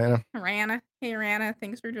we go. Rana. Rana. Hey, Rana.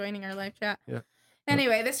 Thanks for joining our live chat. Yeah.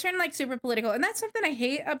 Anyway, this turned like super political. And that's something I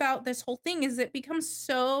hate about this whole thing is it becomes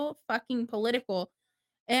so fucking political.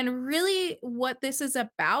 And really what this is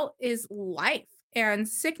about is life and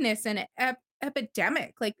sickness and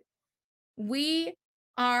epidemic. Like we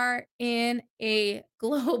are in a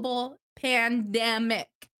global pandemic.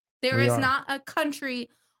 There is not a country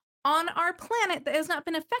on our planet that has not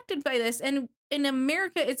been affected by this. And in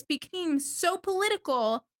America, it's became so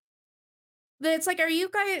political that it's like, are you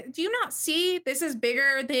guys, do you not see this is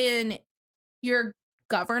bigger than your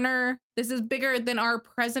governor? This is bigger than our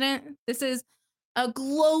president. This is a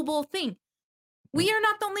global thing. We are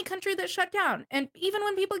not the only country that shut down. And even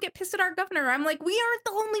when people get pissed at our governor, I'm like, we aren't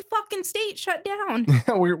the only fucking state shut down.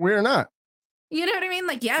 We're not. You know what I mean?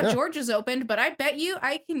 Like, yeah, Georgia's opened, but I bet you,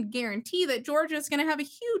 I can guarantee that Georgia's going to have a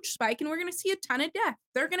huge spike and we're going to see a ton of death.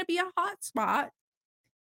 They're going to be a hot spot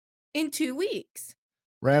in 2 weeks.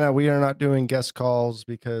 Rana, we are not doing guest calls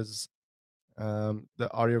because the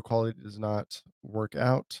audio quality does not work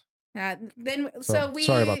out. So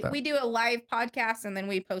sorry about that. We do a live podcast and then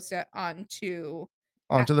we post it onto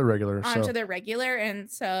the regular. The regular. And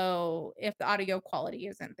so if the audio quality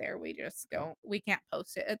isn't there, we can't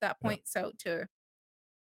post it at that point. So we can't.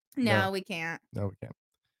 No, we can't.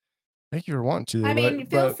 Thank you for wanting to. I mean,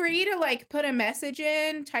 feel free to like put a message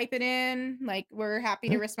in, type it in. Like we're happy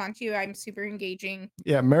to respond to you. I'm super engaging.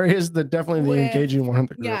 Yeah, Mary is definitely the engaging one of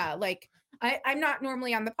the group. Yeah, like I'm not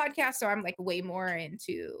normally on the podcast, so I'm like way more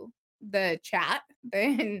into the chat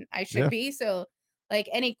than I should be. So like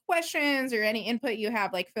any questions or any input you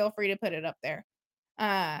have, like feel free to put it up there.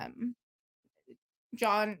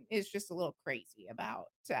 John is just a little crazy about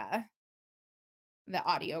the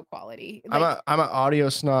audio quality. Like, I'm an audio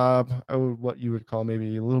snob. What you would call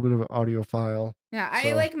maybe a little bit of an audiophile. Yeah,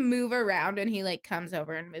 I like move around and he like comes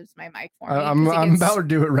over and moves my mic for me. I'm about to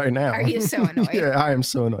do it right now. Are you so annoyed? Yeah, I am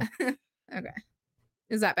so annoyed. Okay.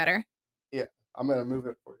 Is that better? Yeah, I'm gonna move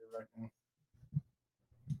it for you right now.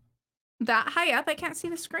 That high up, I can't see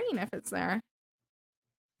the screen if it's there.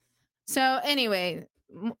 So anyway,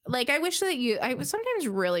 like I would sometimes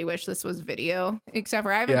really wish this was video, except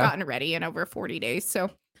for I haven't gotten ready in over 40 days. So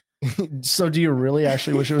so do you really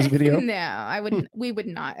actually wish it was video? No, we would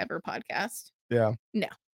not ever podcast. Yeah. No.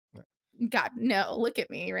 God, no, look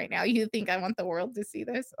at me right now. You think I want the world to see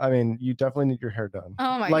this? I mean, you definitely need your hair done.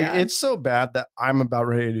 Oh my God. It's so bad that I'm about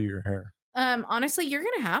ready to do your hair. Honestly, you're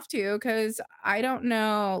gonna have to, because I don't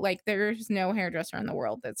know, like there's no hairdresser in the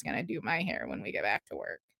world that's gonna do my hair when we get back to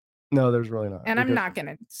work. No, there's really not. And I'm not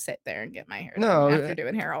gonna sit there and get my hair done after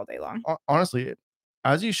doing hair all day long. Honestly,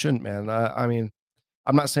 as you shouldn't, man. I mean,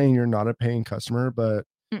 I'm not saying you're not a paying customer, but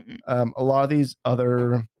a lot of these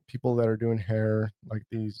other people that are doing hair, like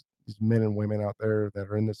these men and women out there that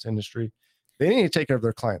are in this industry, They need to take care of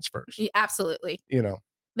their clients first. Absolutely. You know,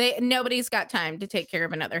 Nobody's got time to take care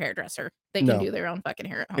of another hairdresser. They can No. do their own fucking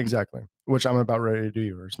hair at home. exactly. Which I'm about ready to do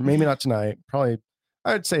yours. Maybe not tonight. Probably,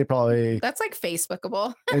 I'd say probably That's like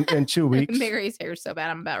Facebookable. in 2 weeks. Mary's hair is so bad.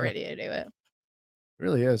 I'm about ready to do it. It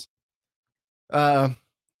really is.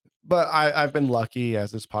 But I've been lucky,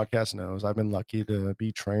 as this podcast knows, I've been lucky to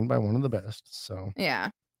be trained by one of the best. So Yeah.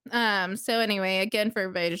 So anyway, again, for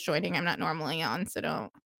everybody just joining, I'm not normally on, so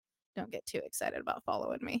don't get too excited about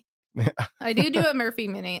following me. I do a Murphy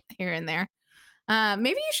minute here and there.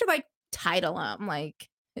 Maybe you should like title them, like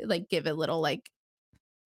give a little like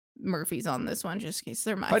Murphy's on this one, just in case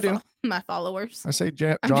they're my followers. I say, I'm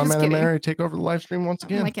John, just Man, and kidding. Mary, take over the live stream once I'm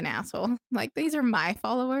again. like an asshole. Like these are my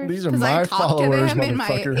followers. These are 'Cause I my talk followers, to them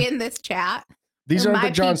motherfucker. in this chat. These they're aren't the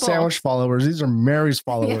my John people. Sandwich followers. These are Mary's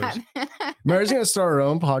followers. Yeah. Mary's gonna start her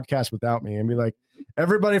own podcast without me and be like,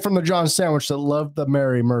 everybody from the John Sandwich that loved the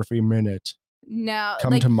Mary Murphy minute, No,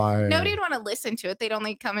 come like to my. nobody would want to listen to it. They'd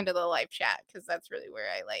only come into the live chat because that's really where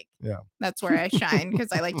I like. Yeah. That's where I shine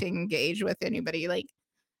because I like to engage with anybody like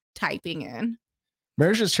typing in.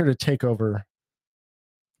 Mary's just here to take over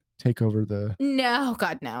the. No,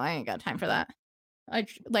 God, no, I ain't got time for that.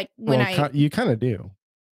 Like when Well, you kind of do.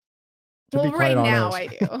 To be well, quite right now honest.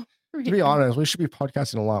 I do. To be honest, we should be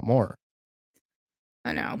podcasting a lot more.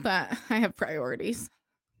 I know, but I have priorities.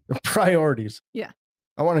 Priorities. Yeah.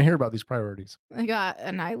 I want to hear about these priorities. I got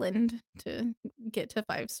an island to get to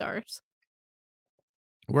 5 stars.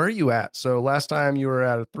 Where are you at? So last time you were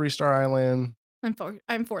at a 3-star island. I'm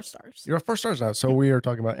 4 stars. You're at 4 stars now. So we are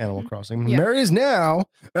talking about Animal Crossing. Yeah. Mary is now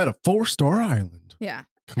at a 4-star island. Yeah.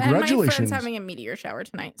 Congratulations. And my friend's having a meteor shower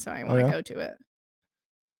tonight, so I want to yeah? go to it.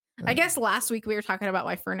 I guess last week we were talking about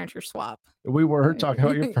my furniture swap. We were talking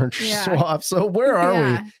about your furniture Yeah. swap. So where are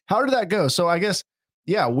Yeah. we? How did that go? So I guess,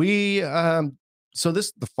 yeah, we so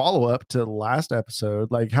this the follow-up to the last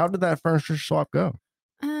episode. Like, how did that furniture swap go?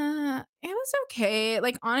 It was okay.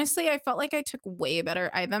 Like honestly, I felt like I took way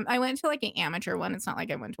better. I went to like an amateur one. It's not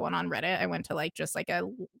like I went to one on Reddit. I went to like just like a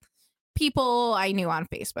people I knew on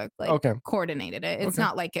Facebook, like Okay. coordinated it. It's Okay.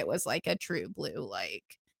 not like it was like a true blue, like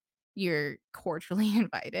you're cordially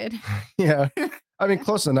invited. Yeah. I mean,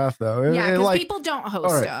 close enough though. Yeah, It, because like, people don't host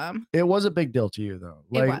all right. them. it was a big deal to you though.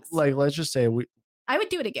 It was. Like let's just say I would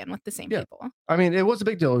do it again with the same Yeah. people. I mean, it was a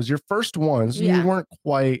big deal. It was your first one. So Yeah. you weren't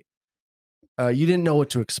quite you didn't know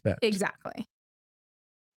what to expect. Exactly.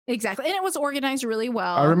 And it was organized really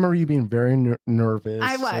well. I remember you being very nervous.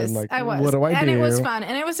 I was. And like, I was. What do I and do? it was fun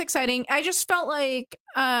and it was exciting. I just felt like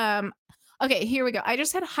okay, here we go. I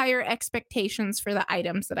just had higher expectations for the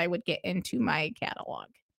items that I would get into my catalog.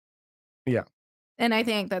 Yeah. And I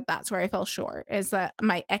think that that's where I fell short, is that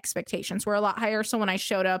my expectations were a lot higher. So when I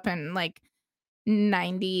showed up and like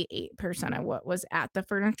 98% of what was at the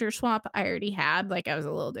furniture swap I already had, like I was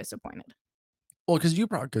a little disappointed. Well, because you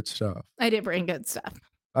brought good stuff. I did bring good stuff.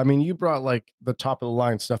 I mean, you brought like the top of the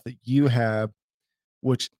line stuff that you have,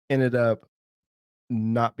 which ended up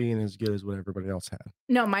not being as good as what everybody else had.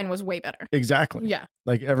 No, mine was way better. Exactly. Yeah.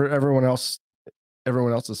 Like everyone else's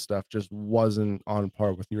stuff just wasn't on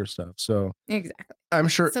par with your stuff. So Exactly. I'm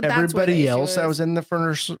sure So that's where the everybody issue else that is. was in the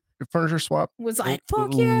furniture swap Was like, L-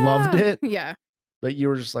 fuck yeah. loved it. Yeah. but you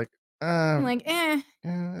were just like, I'm like,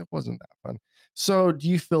 it wasn't that fun. So do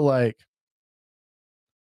you feel like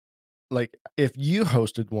if you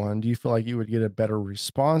hosted one, do you feel like you would get a better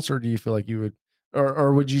response, or do you feel like you would,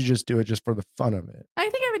 or would you just do it just for the fun of it? I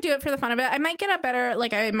think I would do it for the fun of it. I might get a better,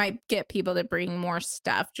 like I might get people to bring more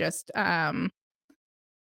stuff just because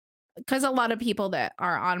a lot of people that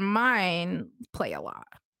are on mine play a lot.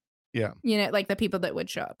 Yeah. You know, like the people that would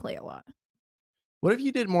show up play a lot. What if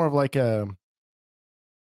you did more of like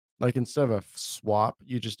instead of a swap,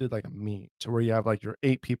 you just did like a meet to where you have like your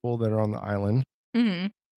 8 people that are on the island, Mm-hmm.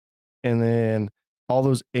 and then all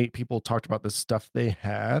those 8 people talked about the stuff they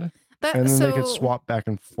had, and then they could swap back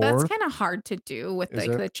and That's forth. kind of hard to do with Is like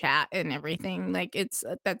it? the chat and everything. Like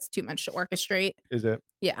that's too much to orchestrate. Is it?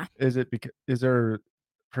 Yeah. Is it because is there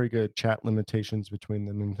pretty good chat limitations between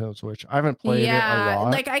the Nintendo Switch? I haven't played it a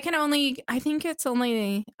lot. Like I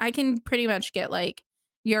can pretty much get like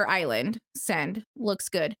your island, send, looks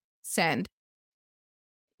good, send.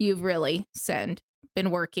 You've really send, been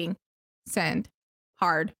working, send,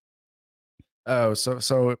 hard. Oh,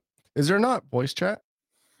 so is there not voice chat?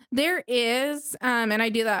 There is, and I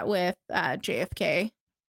do that with JFK.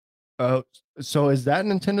 Oh, so is that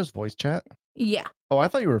Nintendo's voice chat? Yeah. Oh, I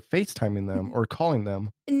thought you were FaceTiming them or calling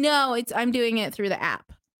them. No, I'm doing it through the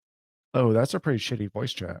app. Oh, that's a pretty shitty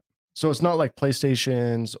voice chat. So it's not like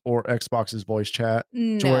PlayStation's or Xbox's voice chat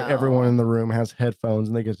No. to where everyone in the room has headphones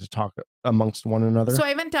and they get to talk amongst one another. So I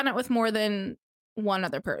haven't done it with more than one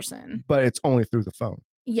other person. But it's only through the phone.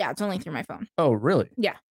 Yeah, it's only through my phone. Oh, really?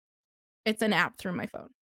 It's an app through my phone.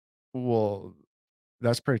 Well,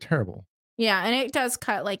 that's pretty terrible. Yeah, and it does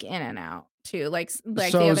cut like in and out too. Like So the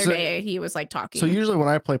is other it- day, he was like talking. So usually when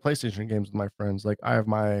I play PlayStation games with my friends, like I have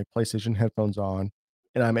my PlayStation headphones on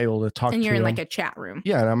and I'm able to talk and to you're in them. like a chat room.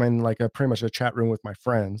 Yeah, and I'm in like a pretty much a chat room with my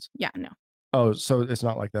friends. Yeah, no, Oh, so it's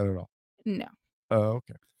not like that at all. no. Oh,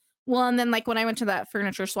 okay. Well, and then like when I went to that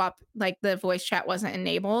furniture swap, like the voice chat wasn't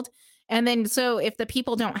enabled. And then so if the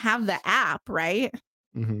people don't have the app, right?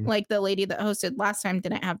 Mm-hmm. Like the lady that hosted last time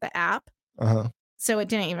didn't have the app. Uh-huh. So it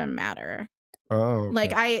didn't even matter. Oh,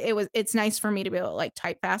 okay. Like it's nice for me to be able to like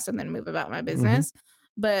type fast and then move about Mm-hmm. my business.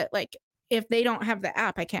 But like if they don't have the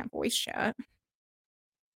app, I can't voice chat.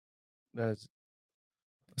 That's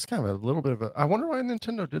kind of a little bit of a. I wonder why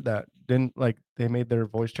Nintendo did that. Didn't like they made their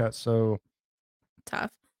voice chat so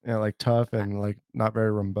Tough. like tough and like not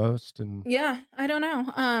very robust and. Yeah, I don't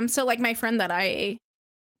know. So like my friend that I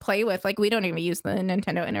play with, like we don't even use the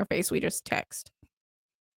Nintendo interface. We just text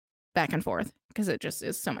back and forth because it just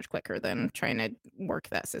is so much quicker than trying to work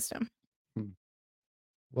that system.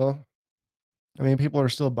 Well, I mean, people are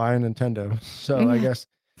still buying Nintendo, so I guess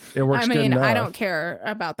it works I good mean, enough. I don't care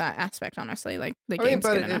about that aspect, honestly. Like the I mean, game's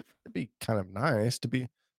but good enough. it'd be kind of nice to be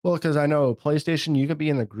well, because I know PlayStation, you could be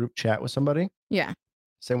in a group chat with somebody. Yeah.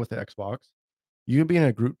 Same with the Xbox. You could be in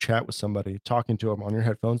a group chat with somebody, talking to them on your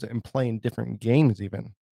headphones and playing different games,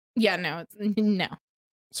 even. Yeah, no, it's no.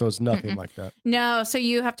 So it's nothing like that. No, so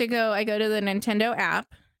you have to go. I go to the Nintendo app.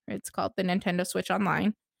 It's called the Nintendo Switch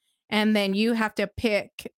Online. And then you have to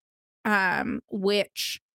pick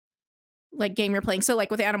which like game you're playing. So like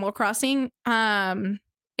with Animal Crossing,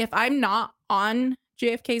 if I'm not on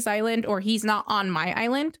JFK's island or he's not on my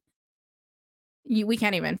island, we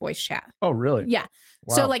can't even voice chat. Oh, really? Yeah.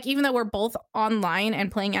 Wow. So like even though we're both online and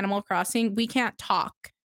playing Animal Crossing, we can't talk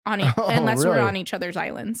on it Oh, unless we're really? on each other's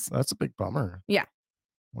islands. That's a big bummer. Yeah.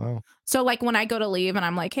 Wow. So like when I go to leave and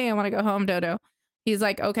I'm like, hey, I want to go home, Dodo. He's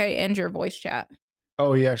like, okay, end your voice chat.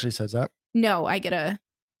 Oh, he actually says that? No, I get a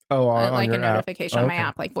on like a your app. notification on my Okay.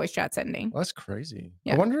 app, like voice chat's ending. Well, that's crazy.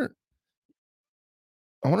 Yeah. I wonder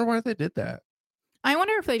why they did that. I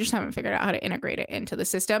wonder if they just haven't figured out how to integrate it into the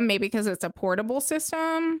system. Maybe because it's a portable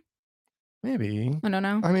system. Maybe. I don't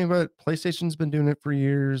know. I mean, but PlayStation's been doing it for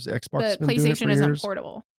years. Xbox But has been doing it PlayStation for isn't years.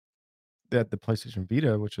 portable. They had the PlayStation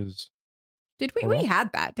Vita, which is Did we? Portable? We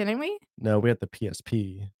had that, didn't we? no, we had the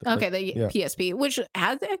PSP. The Okay, the yeah. PSP, which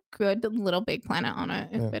has a good little Big Planet on it.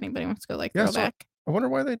 If Yeah. anybody wants to go like Yeah, so- throwback. I wonder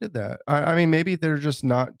why they did that. I mean, maybe they're just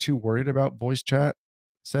not too worried about voice chat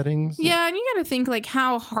settings. Yeah, and you got to think like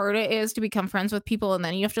how hard it is to become friends with people, and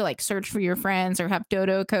then you have to like search for your friends or have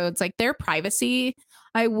dodo codes. Like their privacy,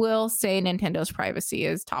 I will say Nintendo's privacy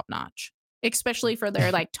is top notch, especially for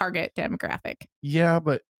their like target demographic. Yeah,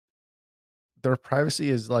 but their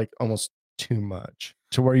privacy is like almost too much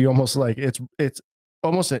to where you almost like it's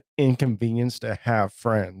almost an inconvenience to have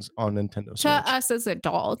friends on Nintendo To Switch. us as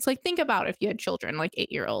adults, like think about if you had children, like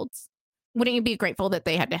 8-year-olds. Wouldn't you be grateful that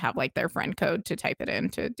they had to have like their friend code to type it in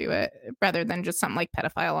to do it rather than just something like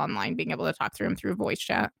pedophile online being able to talk through them through voice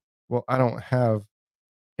chat? Well, I don't have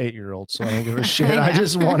 8-year-olds, so I don't give a shit. I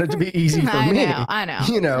just want it to be easy for me. I know.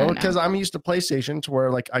 You know, I know. because I'm used to PlayStation to where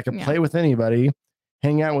like I can Yeah. play with anybody,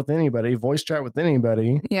 hang out with anybody, voice chat with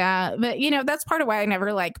anybody. Yeah, but you know, that's part of why I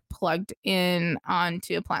never like plugged in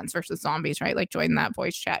onto Plants vs. Zombies, right? Like join that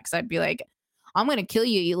voice chat because I'd be like, I'm gonna kill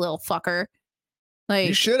you, you little fucker. You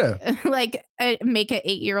Like, should have. like make an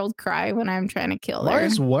 8-year-old cry when I'm trying to kill Might her.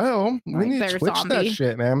 as well. We like need to their switch that zombie.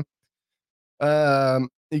 shit, man.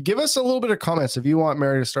 Give us a little bit of comments if you want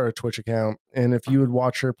Mary to start a Twitch account and if you would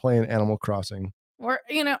watch her playing Animal Crossing. Or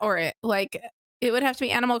you know, or it like it would have to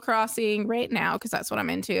be Animal Crossing right now because that's what I'm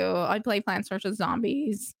into. I play Plants vs.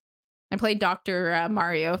 Zombies. I play Dr.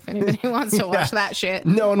 Mario if anybody wants to watch that shit.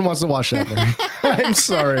 No one wants to watch that. Man. I'm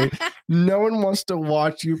sorry. No one wants to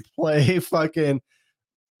watch you play fucking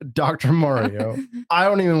Dr. Mario. I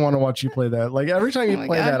don't even want to watch you play that. Like every time you Oh my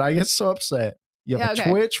play God. that, I get so upset. You have Yeah, a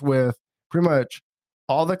okay. Twitch with pretty much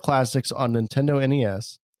all the classics on Nintendo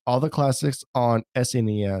NES, all the classics on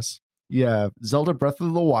SNES. You have Zelda Breath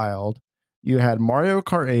of the Wild. You had Mario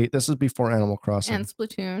Kart 8. This is before Animal Crossing. And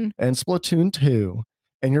Splatoon. And Splatoon 2.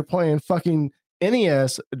 And you're playing fucking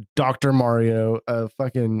NES Dr. Mario,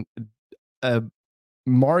 fucking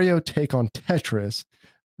Mario take on Tetris.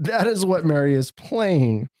 That is what Mary is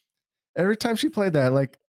playing. Every time she played that,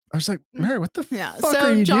 like I was like, Mary, what the Yeah. fuck are So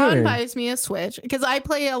you John doing? buys me a Switch because I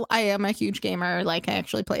am a huge gamer. Like I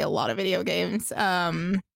actually play a lot of video games.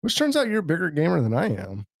 Which turns out you're a bigger gamer than I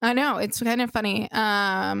am. I know it's kind of funny.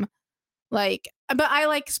 Like, but I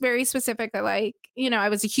like very specific. I like, I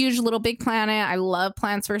was a huge Little Big Planet. I love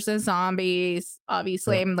Plants vs Zombies.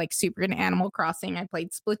 Obviously, Yeah. I'm like super into Animal Crossing. I played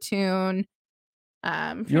Splatoon.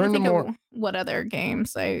 Trying You're to into think of more- what other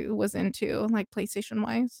games I was into, like PlayStation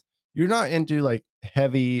wise. You're not into like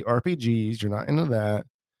heavy RPGs. You're not into that.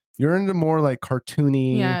 You're into more like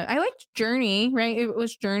cartoony. Yeah, I liked Journey. Right, it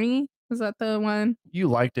was Journey. Was that the one? You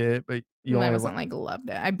liked it, but you I only wasn't like loved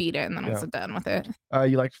it. I beat it and then I was done with it.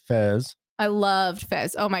 you liked Fez. I loved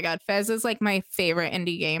Fez. Oh my god, Fez is like my favorite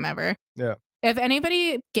indie game ever. Yeah. If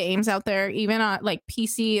anybody games out there, even on like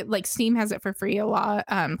PC, like Steam has it for free a lot.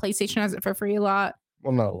 PlayStation has it for free a lot.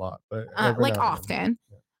 Well, not a lot, but every Like now and then.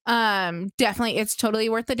 often. Definitely, it's totally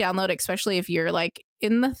worth the download, especially if you're like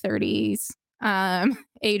in the 30s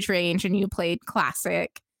age range and you played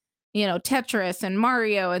classic, Tetris and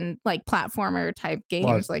Mario and like platformer type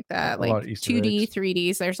games like that, a lot like of Easter 2D, eggs.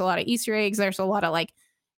 3Ds. There's a lot of Easter eggs. There's a lot of like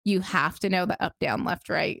you have to know the up, down, left,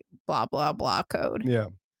 right, blah blah blah code. Yeah.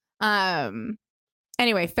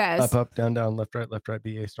 Anyway, Fez. Up, down, left, right,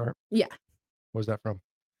 BA start. Yeah. Where's that from?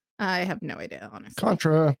 I have no idea, honestly.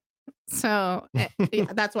 Contra. So yeah,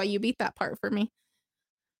 that's why you beat that part for me.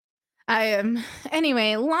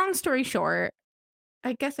 Anyway, long story short,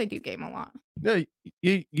 I guess I do game a lot. Yeah,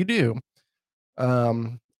 you do.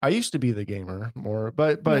 I used to be the gamer more,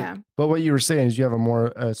 but Yeah. what you were saying is you have a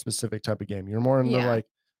more specific type of game. You're more into Yeah. like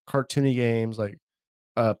cartoony games, like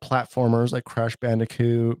platformers, like Crash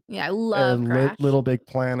Bandicoot. Yeah, I love and Crash. Little Big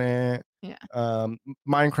Planet. Yeah.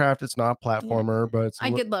 Minecraft, it's not a platformer, but it's I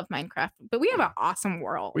did love Minecraft, but we have an awesome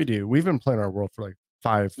world. we do. We've been playing our world for like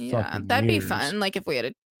 5 Yeah, fucking that'd years. be fun. Like if we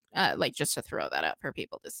had like just to throw that up for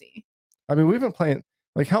people to see. I mean, we've been playing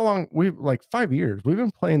like how long? We've like 5 years. We've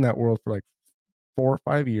been playing that world for like 4 or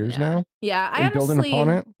 5 years now. Yeah, I And building honestly, upon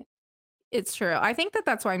it. it's true. I think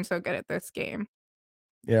that's why I'm so good at this game,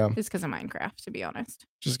 Yeah, just because of Minecraft. To be honest.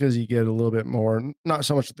 just because you get a little bit more, not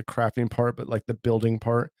so much the crafting part, but like the building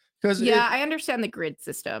part. Because Yeah, I understand the grid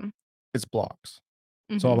system. it's blocks.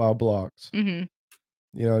 It's all about blocks. Mm-hmm.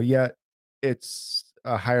 Yet it's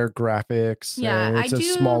a higher graphics. Yeah, and it's I a do-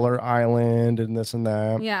 smaller island and this and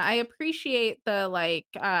that. Yeah, I appreciate the like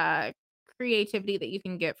creativity that you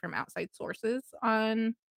can get from outside sources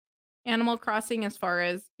on Animal Crossing as far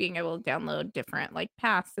as being able to download different like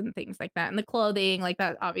paths and things like that, and the clothing like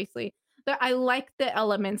that. Obviously, but I like the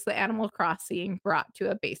elements that Animal Crossing brought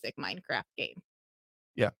to a basic Minecraft game.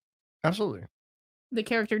 Absolutely. The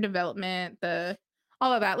character development,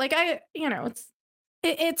 all of that. Like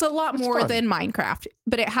it's a lot It's more fun. than Minecraft,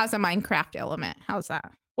 but it has a Minecraft element. How's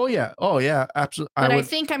that? Oh yeah. Absolutely. But I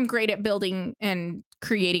think I'm great at building and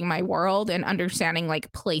creating my world and understanding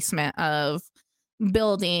like placement of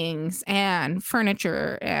buildings and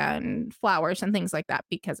furniture and flowers and things like that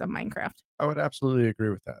because of Minecraft. I would absolutely agree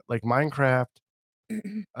with that. Like Minecraft,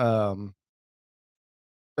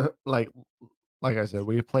 like I said,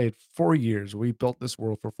 we played 4 years. We built this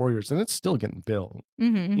world for 4 years, and it's still getting built.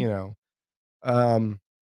 Mm-hmm.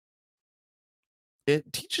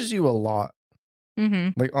 It teaches you a lot.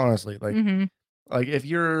 Mm-hmm. Like honestly, like Mm-hmm. like if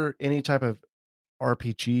you're any type of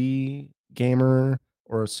RPG gamer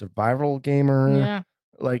or a survival gamer, Yeah.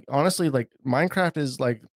 like honestly, like Minecraft is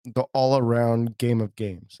like the all-around game of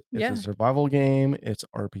games. It's Yeah. a survival game, it's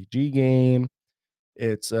RPG game,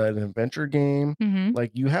 it's an adventure game. Mm-hmm.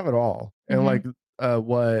 Like you have it all. And Mhm. like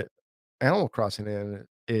what Animal Crossing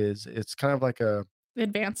is, it's kind of like a,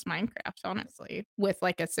 Advanced Minecraft, honestly, with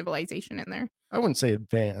like a civilization in there. I wouldn't say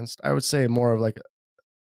advanced. I would say more of like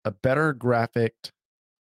a better graphic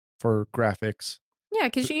for graphics. Yeah,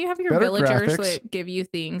 because you have your Better villagers graphics. that give you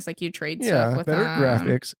things like you trade Yeah, stuff with better them.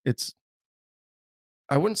 graphics. It's,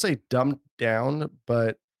 I wouldn't say dumbed down,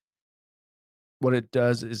 but what it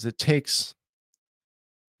does is it takes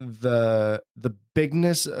the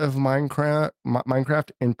bigness of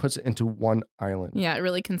Minecraft and puts it into one island. Yeah, it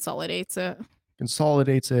really consolidates it.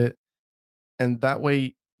 Consolidates it, and that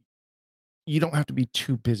way you don't have to be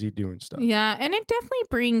too busy doing stuff. Yeah, and it definitely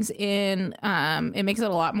brings in it makes it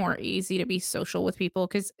a lot more easy to be social with people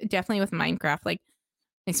because definitely with Minecraft, like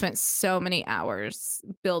I spent so many hours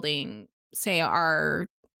building, say, our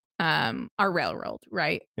railroad,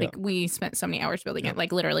 right? Yeah. Like we spent so many hours building Yeah. it,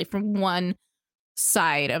 like literally from one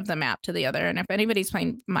side of the map to the other. And if anybody's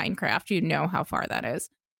playing Minecraft, you know how far that is.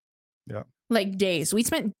 Yeah. Like days. We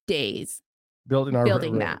spent days. Building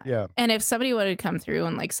Building railroad. that. Yeah. And if somebody wanted to come through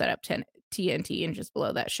and like set up TNT and just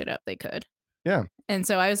blow that shit up, they could. Yeah. And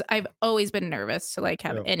so I've always been nervous to like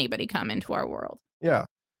have Yeah. anybody come into our world. Yeah.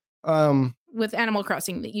 With Animal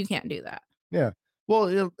Crossing, that you can't do that.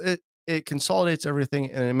 Well, it consolidates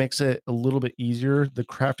everything and it makes it a little bit easier. The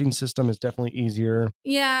crafting system is definitely easier.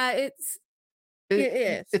 Yeah, it is.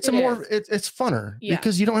 It's It is. it's funner Yeah.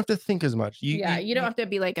 because you don't have to think as much. You don't have to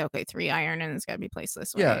be like, okay, 3 iron and it's got to be placed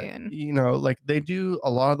this way. Yeah, And like they do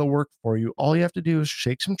a lot of the work for you. All you have to do is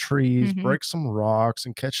shake some trees, Mhm. break some rocks,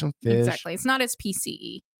 and catch some fish. exactly. It's not as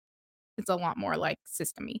PCE. It's a lot more like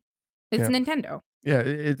system-y. It's Yeah. Nintendo. Yeah,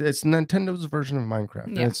 it's Nintendo's version of Minecraft,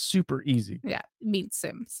 and Yeah. it's super easy. Yeah. Meets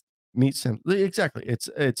Sims. Meets Sims, exactly. It's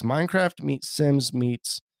Minecraft meets Sims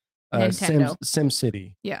meets Nintendo.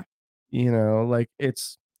 SimCity. Yeah. Like it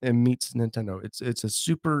meets Nintendo. It's a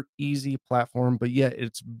super easy platform, but yet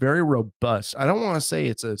it's very robust. I don't want to say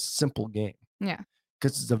it's a simple game. Yeah.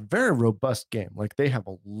 Because it's a very robust game. Like they have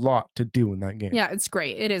a lot to do in that game. Yeah, it's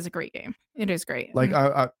great. It is a great game. It is great. Like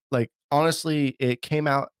I like honestly, it came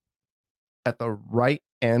out at the right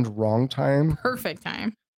and wrong time. Perfect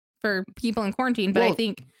time for people in quarantine, but I Well-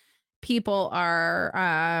 think people are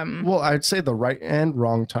Well, I'd say the right and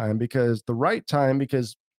wrong time because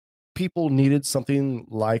people needed something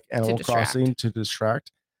like Animal distract. Crossing to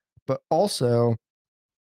distract, but also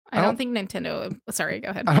I don't think Nintendo. Sorry, go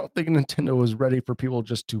ahead. I don't think Nintendo was ready for people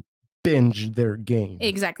just to binge their game.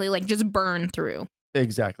 Exactly, like just burn through.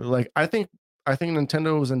 Exactly. Like I think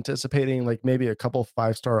Nintendo was anticipating like maybe a couple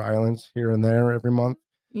 5-star islands here and there every month.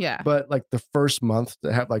 Yeah, But like the first month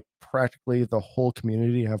to have like practically the whole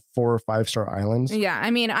community have 4 or 5-star islands. yeah. I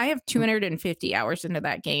mean, I have 250 hours into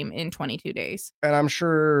that game in 22 days. And I'm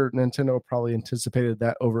sure Nintendo probably anticipated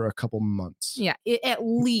that over a couple months. Yeah, at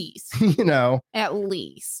least, at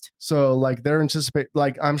least. So like they're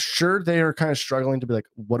I'm sure they are kind of struggling to be like,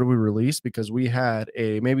 what do we release? Because we had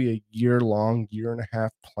maybe a year and a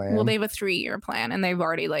half plan. Well, they have a 3-year plan, and they've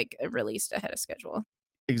already like released ahead of schedule.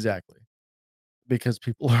 Exactly. Because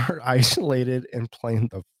people are isolated and playing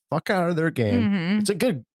the fuck out of their game.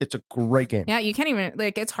 Mhm. It's a great game. Yeah, you can't even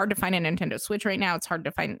like. It's hard to find a Nintendo Switch right now. It's hard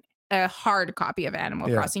to find a hard copy of Animal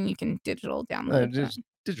Yeah. Crossing. You can digital download. it. Just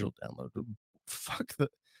digital download.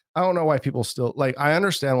 I don't know why people still I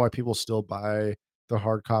understand why people still buy the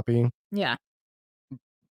hard copy, Yeah,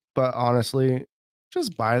 but honestly,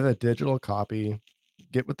 just buy the digital copy.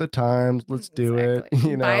 Get with the times. Let's do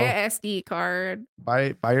exactly. it. Buy a SD card. buy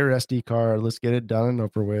your SD card. Let's get it done and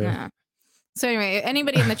over with. Yeah. So anyway,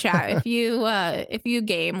 anybody in the chat, if you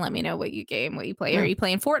game, let me know what you game, what you play. Yeah. Are you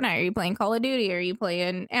playing Fortnite? Are you playing Call of Duty? Are you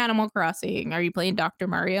playing Animal Crossing? Are you playing Dr.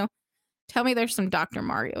 Mario? Tell me there's some Dr.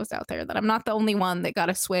 Marios out there, that I'm not the only one that got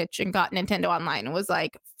a Switch and got Nintendo Online and was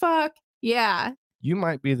like, fuck yeah. You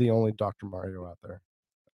might be the only Dr. Mario out there.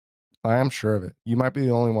 I am sure of it. You might be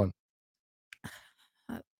the only one.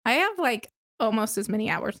 I have like almost as many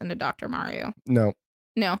hours into Dr. Mario. No,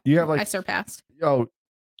 No, you have I surpassed.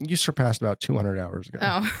 You surpassed about 200 hours ago.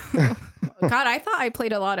 Oh, God, I thought I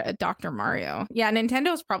played a lot of Dr. Mario. Yeah,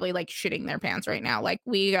 Nintendo's probably like shitting their pants right now. Like,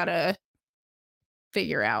 we gotta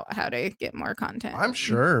figure out how to get more content. I'm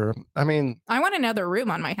sure. I mean, I want another room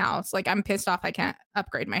on my house. Like, I'm pissed off I can't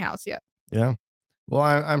upgrade my house yet. yeah. Well,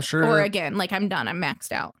 I'm sure. Or again, like, I'm done. I'm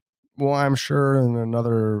maxed out. Well, I'm sure in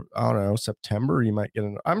another, I don't know, September, you might get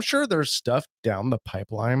I'm sure there's stuff down the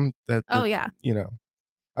pipeline that, Oh, yeah.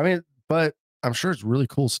 I mean, but I'm sure it's really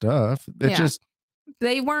cool stuff. It Yeah. just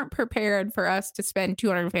They weren't prepared for us to spend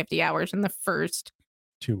 250 hours in the first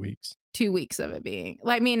 2 weeks. 2 weeks of it being.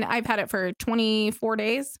 I mean, I've had it for 24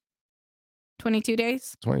 days, 22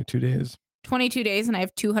 days, 22 days. 22 days, and I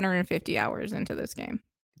have 250 hours into this game.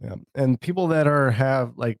 Yeah. And people that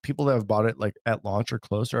have bought it like at launch or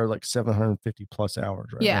close are like 750 plus hours,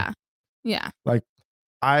 right? Yeah. Yeah.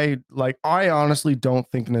 I honestly don't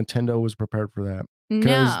think Nintendo was prepared for that.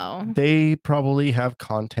 No. They probably have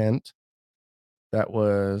content that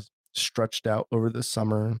was stretched out over the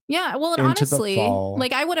summer. Yeah. Well, and into the honestly, fall.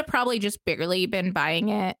 like, I would have probably just barely been buying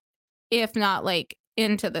it, if not like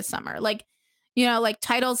into the summer. Like, like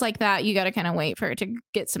titles like that, you got to kind of wait for it to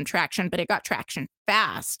get some traction, but it got traction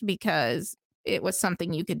fast because it was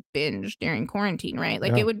something you could binge during quarantine, right?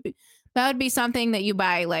 Like, Yeah. that would be something that you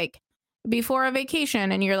buy like before a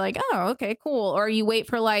vacation and you're like, oh, okay, cool. Or you wait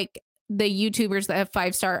for like the YouTubers that have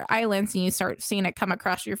 5-star islands and you start seeing it come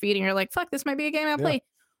across your feed and you're like, fuck, this might be a game I'll play.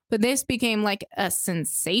 But this became like a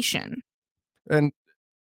sensation.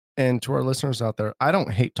 And to our listeners out there, I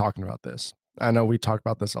don't hate talking about this. I know we talk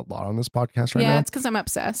about this a lot on this podcast right Yeah, now, it's because I'm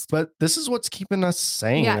obsessed. but this is what's keeping us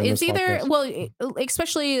sane. Yeah, in it's this either, podcast. well,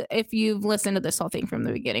 especially if you've listened to this whole thing from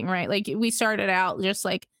the beginning, right? Like, we started out just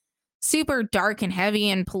like super dark and heavy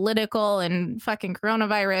and political and fucking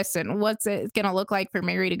coronavirus and what's it gonna look like for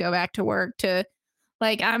Mary to go back to work, to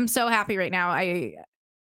like, I'm so happy right now.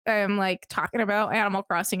 I'm like talking about Animal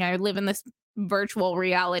Crossing. I live in this virtual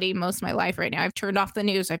reality most of my life right now. I've turned off the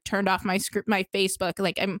news. I've turned off my Facebook.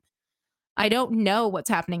 Like, I don't know what's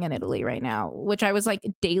happening in Italy right now, which I was like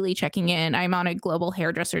daily checking in. I'm on a global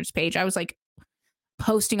hairdressers page. I was like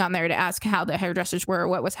posting on there to ask how the hairdressers were,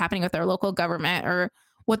 what was happening with their local government, or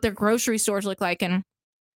what their grocery stores look like. And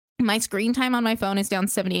my screen time on my phone is down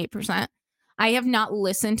 78%. I have not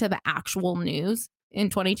listened to the actual news in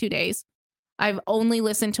 22 days. I've only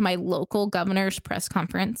listened to my local governor's press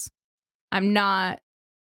conference. I'm not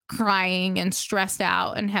crying and stressed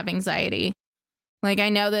out and have anxiety. Like, I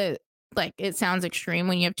know that, like, it sounds extreme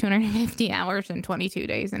when you have 250 hours and 22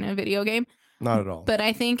 days in a video game. Not at all. But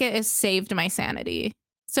I think it has saved my sanity.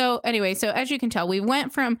 So anyway, so as you can tell, we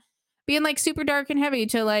went from being like super dark and heavy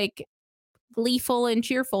to like gleeful and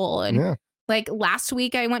cheerful. And Yeah. like last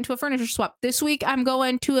week I went to a furniture swap. This week I'm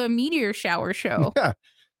going to a meteor shower show. Yeah.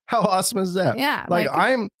 How awesome is that? Yeah. Like,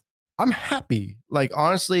 I'm happy. Like,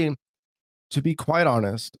 honestly, to be quite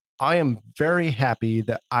honest, I am very happy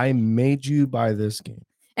that I made you buy this game.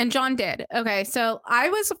 And John did. Okay, so I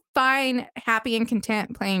was fine, happy, and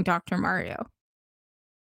content playing Dr. Mario.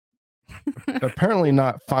 Apparently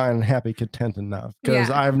not fine, happy, content enough, because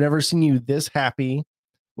Yeah. I've never seen you this happy.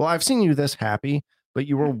 Well, I've seen you this happy, but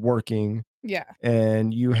you were working Yeah.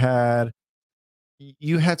 and you had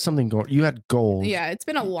something going. You had goals. Yeah, it's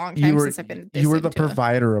been a long You time were since I've been this you were the into it.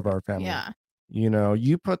 provider of our family. Yeah. You know,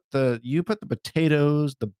 you put the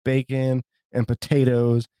potatoes, the bacon, and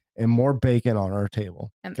potatoes, and more bacon on our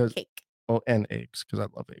table. And the 'Cause- cake. Oh, and eggs, because I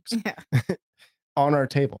love eggs. Yeah. On our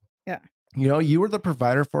table. Yeah. You know, you were the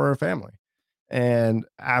provider for our family. And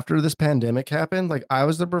after this pandemic happened, like, I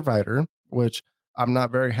was the provider, which I'm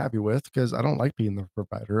not very happy with because I don't like being the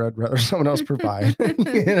provider. I'd rather someone else provide.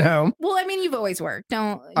 You know, Well, I mean, you've always worked.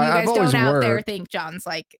 Don't you I've guys always don't out there worked. think John's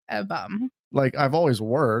like a bum. like, I've always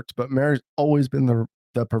worked, but Mary's always been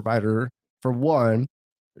the provider. For one,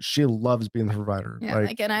 she loves being the provider. Yeah, like,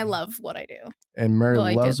 like, and I love what I do. and Mary well,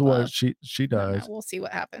 I did loves what love. she I don't know, does. we'll see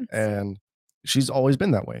what happens. And she's always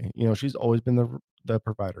been that way. You know, she's always been the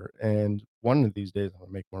provider. And one of these days I'm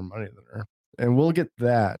gonna make more money than her. And we'll get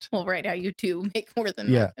that. Well, right now you do make more than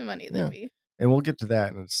Yeah, money yeah. than me. And we'll get to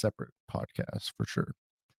that in a separate podcast for sure.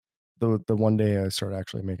 The one day I start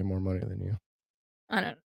actually making more money than you. I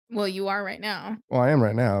don't. Well, you are right now. Well, I am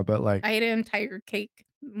right now, but like, I ate an entire cake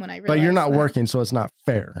when I realized. but you're not that. working, so it's not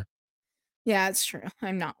fair. Yeah, it's true.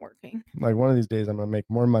 I'm not working. Like, one of these days I'm gonna make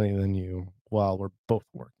more money than you while we're both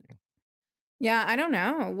working. Yeah, I don't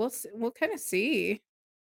know. We'll kind of see.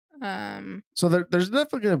 So there's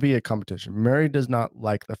definitely going to be a competition. Mary does not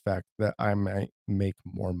like the fact that I might make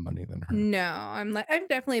more money than her. No, I've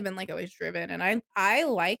definitely been like always driven, and I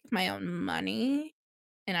like my own money,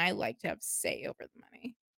 and I like to have say over the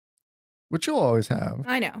money. Which you'll always have.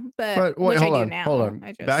 I know, but But wait, which hold I do on, now. hold on.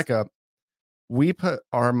 I just, Back up. We put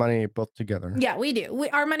our money both together. Yeah, we do.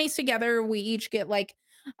 Our money's together. We each get like,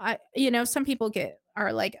 some people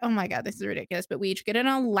are like, oh my god, this is ridiculous, but we each get an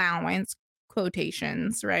allowance,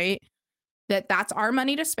 quotations, right? That's our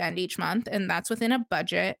money to spend each month, and that's within a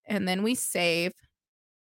budget, and then we save.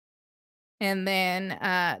 And then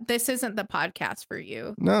this isn't the podcast for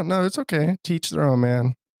you. No, it's okay. Teach their own,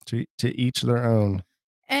 man. To each their own.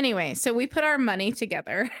 Anyway, so we put our money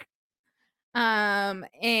together.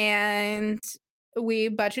 And we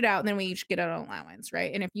budget out, and then we each get an allowance,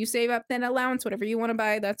 right? And if you save up then allowance, whatever you want to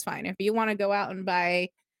buy, that's fine. If you want to go out and buy,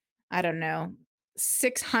 I don't know,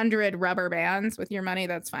 600 rubber bands with your money,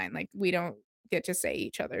 that's fine. Like, we don't get to say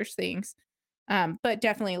each other's things. But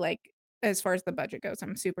definitely, like, as far as the budget goes,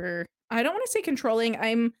 I'm super, I don't want to say controlling.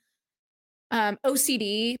 I'm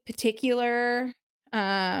OCD, particular,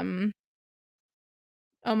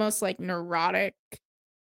 almost like neurotic.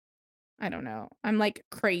 I don't know. I'm like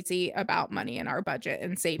crazy about money and our budget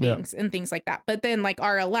and savings and things like that. But then, like,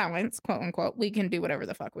 our allowance, quote unquote, we can do whatever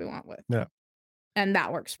the fuck we want with. Yeah. And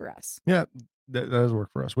that works for us. Yeah, that does work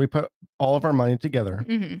for us. We put all of our money together,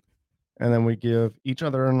 Mm-hmm. and then we give each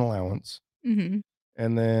other an allowance. Mm-hmm.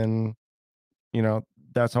 And then, you know,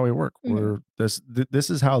 that's how we work. Mhm. This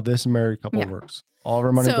is how this married couple Yeah. works. All of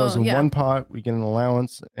our money So, goes in yeah. one pot. We get an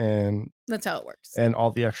allowance, and That's how it works.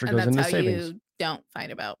 all the extra And goes that's into how savings. you don't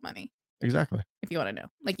fight about money. Exactly. If you want to know,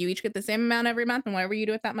 like, you each get the same amount every month, and whatever you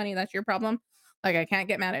do with that money, that's your problem. Like, I can't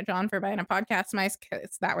get mad at John for buying a podcast mic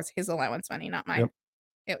because that was his allowance money, not mine. Yep.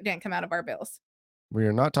 It didn't come out of our bills, We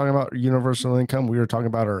are not talking about universal income. We are talking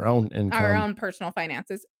about our own income. our own personal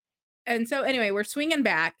finances. And so, anyway, we're swinging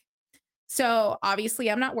back. So obviously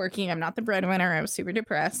I'm not working. I'm not the breadwinner. I was super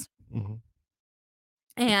depressed. Mhm.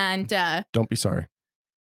 And Don't be sorry.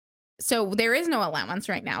 so there is no allowance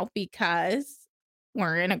right now because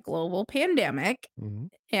we're in a global pandemic Mhm.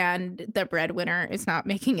 and the breadwinner is not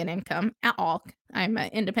making an income at all. I'm an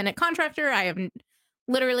independent contractor. I have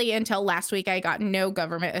literally until last week, I got no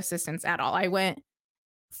government assistance at all. I went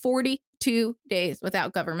 42 days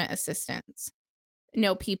without government assistance.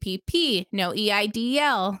 No PPP, no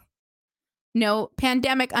EIDL, no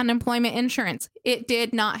pandemic unemployment insurance. It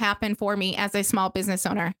did not happen for me as a small business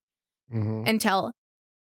owner Mhm. until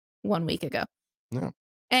 1 week ago. Yeah.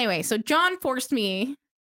 Anyway, so John forced me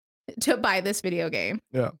to buy this video game.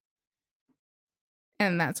 Yeah.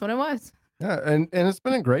 And that's what it was. Yeah, and it's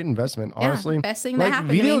been a great investment, honestly. Yeah, best thing that Like happened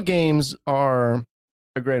to video me. games are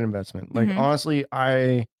a great investment. Like Mhm. honestly,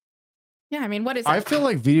 I Yeah, I mean, what is I it? feel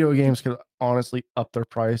like video games could honestly up their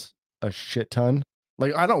price a shit ton.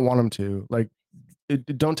 Like I don't want them to. Like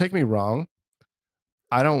don't take me wrong.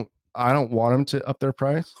 I don't want them to up their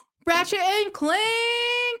price. Ratchet and Clank.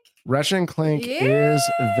 Ratchet and Clank is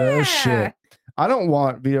the Yeah. shit. I don't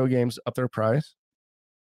want video games up their price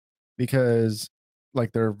because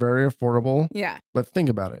like they're very affordable. Yeah, But think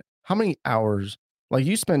about it. How many hours? Like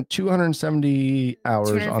you spent 270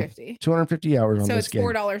 hours on 250. 250 hours on So this it's game.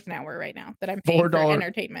 $4 an hour right now that I'm paying for $4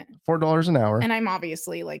 entertainment. $4 an hour. And I'm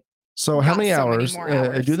obviously like So how got many so many hours? more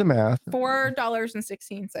hours. Do the math.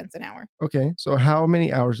 $4.16 an hour. Okay. So how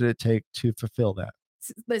many hours did it take to fulfill that?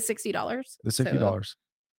 The $60. The $60.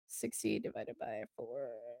 60 divided by 4,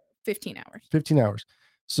 15 hours. 15 hours.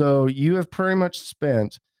 So you have pretty much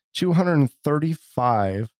spent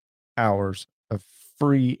 235 hours of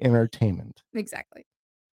free entertainment. Exactly.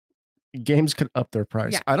 Games could up their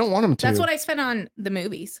price. Yeah. I don't want them to. That's what I spent on the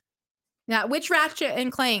movies. Yeah, which Ratchet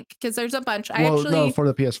and Clank? Because there's a bunch. No, for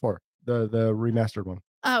the PS4, the remastered one,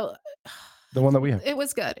 Oh, the one that we have. it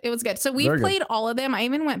was good. It was good. So we Very good. played all of them. I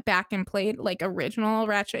even went back and played like original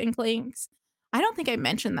Ratchet and Clanks. I don't think I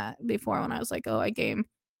mentioned that before when I was like, oh, I game.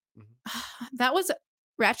 That was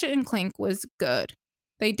Ratchet and Clank was good.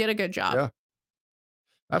 They did a good job. Yeah.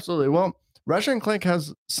 Absolutely. Well, Ratchet and Clank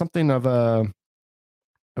has something of a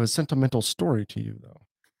sentimental story to you, though.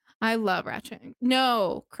 I love Ratchet.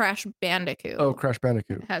 No, Crash Bandicoot. Oh, Crash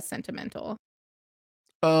Bandicoot. Has sentimental.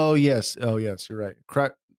 Oh yes, you're right.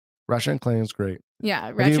 Ratchet and Clank is great.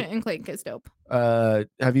 Yeah, Ratchet and Clank is dope.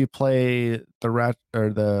 Have you played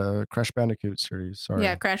the Crash Bandicoot series? Sorry.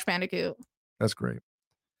 Yeah, Crash Bandicoot. That's great.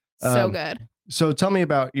 So good. So tell me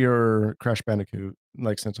about your Crash Bandicoot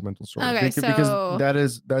like sentimental story. Okay, because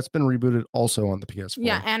so- that's been rebooted also on the PS4.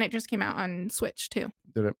 Yeah, and it just came out on Switch too.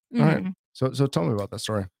 Did it? All right. Mhm. So tell me about that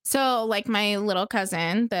story. So like my little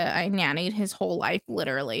cousin that I nannied his whole life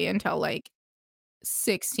literally until like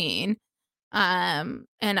 16. And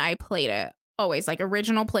I played it always like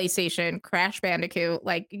original PlayStation, Crash Bandicoot,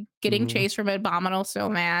 like getting Mhm. chased from Abominable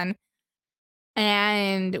Snowman.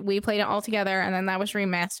 And we played it all together and then that was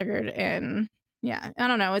remastered and yeah, I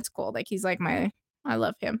don't know, it's cool. Like he's like I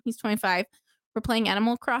love him. He's 25. We're playing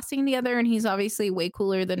Animal Crossing together and he's obviously way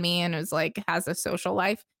cooler than me and is like has a social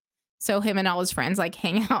life. So him and all his friends like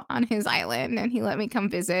hang out on his island and he let me come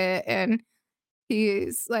visit and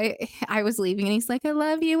he's like I was leaving and he's like, I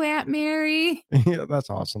love you, Aunt Mary. Yeah, that's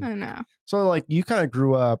awesome. I know. So like you kind of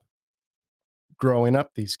grew up growing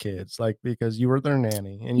up these kids, like because you were their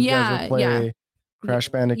nanny and you guys would Yeah, play Crash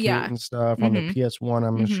Bandicoot yeah. and stuff on the Mhm. PS1.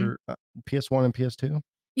 I'm Mhm. sure PS1 and PS2.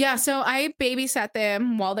 Yeah, so I babysat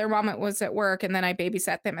them while their mom was at work and then I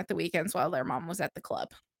babysat them at the weekends while their mom was at the club.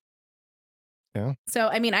 Yeah. So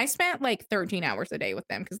I mean I spent like 13 hours a day with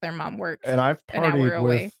them because their mom worked. And I've An hour partied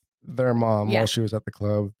away. with their mom Yeah. while she was at the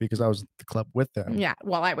club because I was at the club with them Yeah,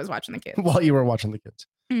 while I was watching the kids. while you were watching the kids.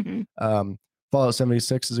 Mhm. Fallout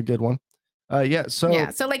 76 is a good one. Yeah, so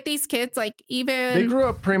Yeah, so like these kids like they even grew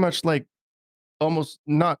up pretty much like almost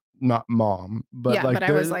not mom, but yeah, like but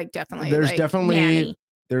I was like definitely there's like, definitely nanny.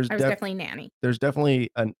 there's I was definitely nanny. there's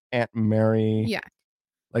definitely an Aunt Mary. Yeah.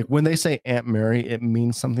 Like when they say Aunt Mary, it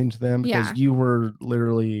means something to them because Yeah. you were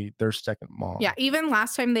literally their second mom. Yeah, even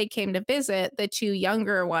last time they came to visit, the two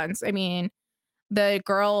younger ones, I mean, the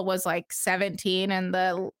girl was like 17 and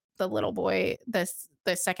the little boy, the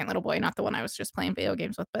second little boy, not the one I was just playing video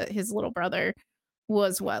games with, but his little brother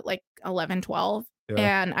was what, like 11, 12.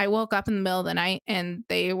 Yeah. And I woke up in the middle of the night and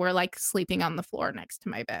they were like sleeping on the floor next to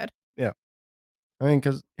my bed. I mean,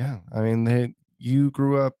 because you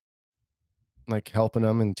grew up like helping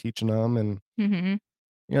them and teaching them, and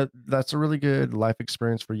Mm-hmm. that's a really good life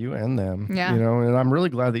experience for you and them. Yeah. And I'm really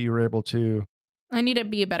glad that you were able to. I need to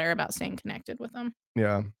be better about staying connected with them.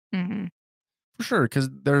 Yeah, Mm-hmm. for sure. Because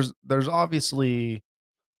there's obviously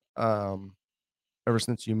ever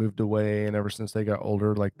since you moved away and ever since they got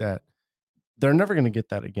older like that, they're never going to get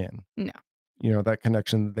that again. No. You know, that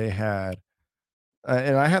connection that they had.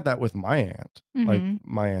 And I had that with my aunt, like Mhm.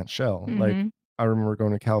 my Aunt Shell. Like Mhm. I remember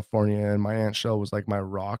going to California and my Aunt Shell was like my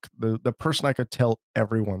rock, the person I could tell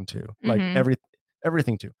everyone to, like Mhm.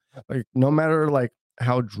 everything to. Like no matter like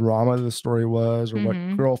how drama the story was or what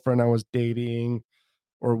Mhm. girlfriend I was dating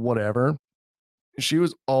or whatever, she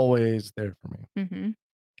was always there for me. Mhm.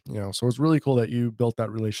 You know, so it's really cool that you built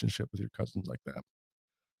that relationship with your cousins like that.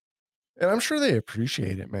 And I'm sure they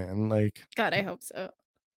appreciate it, man. Like, God, I hope so.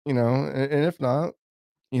 you know, and if not,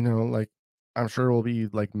 you know, like I'm sure it will be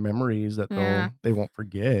like memories that Yeah. they won't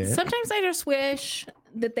forget. Sometimes I just wish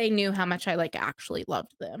that they knew how much I like actually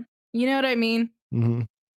loved them. You know what I mean? Mhm.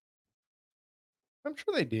 I'm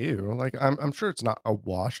sure they do. Like I'm sure it's not a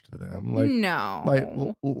wash to them.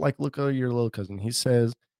 Like look at your little cousin. He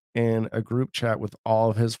says in a group chat with all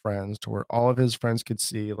of his friends to where all of his friends could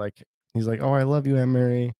see, like he's like, "Oh, I love you, Aunt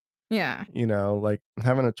Mary." Yeah. You know, like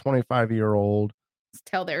having a 25-year-old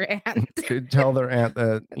Tell their aunt. tell their aunt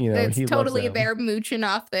that, you know, It's he totally loves them. they're mooching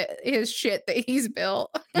off his shit that he's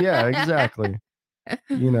built. Yeah, exactly.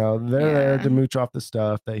 You know, they're there Yeah. to mooch off the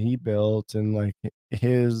stuff that he built and like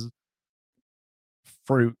his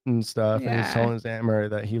fruit and stuff, and he's Yeah. telling his Aunt Mary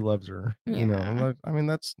that he loves her. You know, Yeah. like, I mean,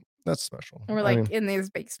 that's special. We're I like mean, in his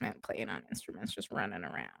basement playing on instruments, just running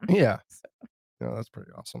around. yeah, So, that's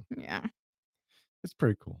pretty awesome. yeah. It's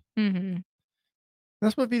pretty cool. Mm-hmm.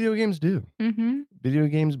 That's what video games do. Mm-hmm. Video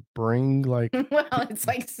games bring like, Well, it's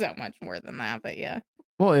like so much more than that, but yeah.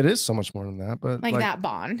 well, it is so much more than that, but Like that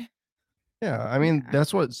bond. yeah, I mean, Yeah.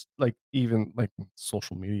 that's what's like even like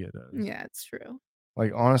social media does. Yeah, it's true.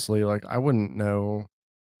 Like honestly, like I wouldn't know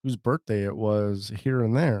whose birthday it was here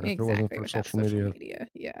and there if it wasn't Exactly. for Without social media.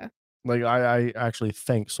 Yeah. Like I actually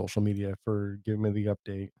thank social media for giving me the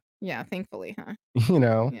update. Yeah, thankfully, huh? You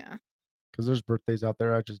know, Yeah, because there's birthdays out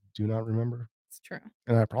there I just do not remember, it's true.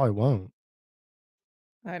 and I probably won't.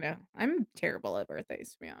 I know. I'm terrible at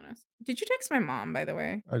birthdays, to be honest. Did you text my mom, by the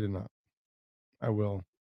way? I did not. I will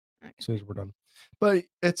Okay. as soon as we're done. But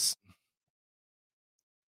it's,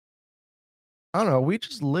 I don't know. We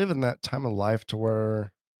just live in that time of life to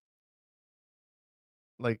where,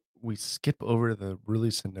 like, we skip over the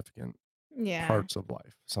really significant Yeah, parts of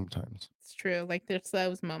life sometimes. it's true. Like there's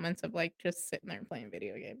those moments of like just sitting there playing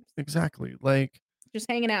video games, Exactly. Like, just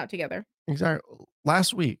hanging out together. exactly.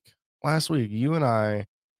 Last week, you and I,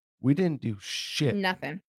 we didn't do shit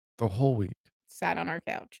Nothing. the whole week, Sat on our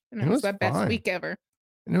couch, and It it was was the best fine. week ever.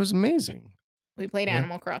 and it was amazing. We played Yeah.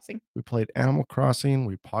 Animal Crossing. We played Animal Crossing.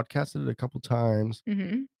 We podcasted it a couple times.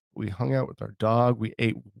 Mm-hmm. We hung out with our dog. We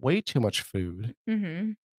ate way too much food.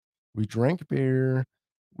 Mm-hmm. We drank beer.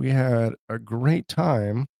 We had a great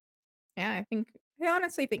time, Yeah, I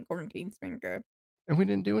honestly think quarantine's been good. and we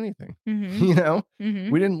didn't do anything. Mm-hmm. You know, Mm-hmm.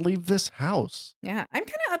 we didn't leave this house. Yeah, I'm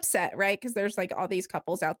kind of upset, right? Because there's like all these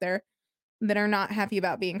couples out there that are not happy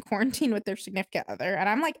about being quarantined with their significant other. And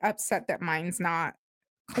I'm like upset that mine's not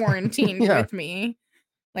quarantined Yeah. with me,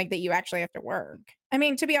 like that you actually have to work. I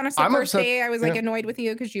mean, to be honest, the I'm first upset- day I was like yeah. annoyed with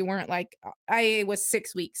you because you weren't like, I was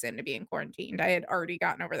 6 weeks into being quarantined. I had already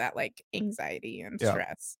gotten over that like anxiety and Yeah.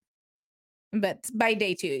 stress. But by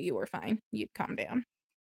day 2, you were fine. You'd calm down.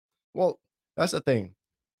 Well, that's the thing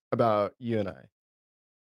about you and I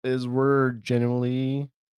is we're genuinely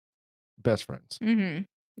best friends. Mm-hmm.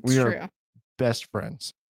 We It's are true. best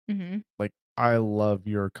friends. Mm-hmm. Like I love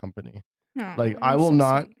your company. Oh, Like I you're will so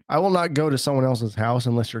not sweet. I will not go to someone else's house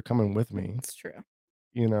unless you're coming with me. It's true.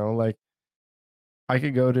 You know, like I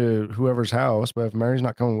could go to whoever's house, but if Mary's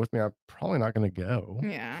not coming with me, I'm probably not going to go.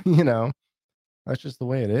 Yeah. You know, that's just the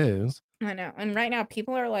way it is. I know. And right now,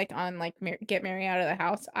 people are like on like get Mary out of the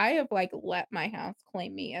house. I have like let my house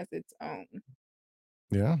claim me as its own.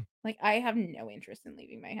 Yeah. Like I have no interest in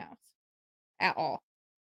leaving my house at all.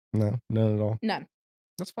 No, none at all. None.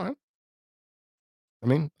 That's fine. I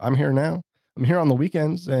mean, I'm here now. I'm here on the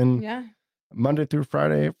weekends and Yeah. Monday through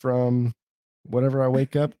Friday from whatever I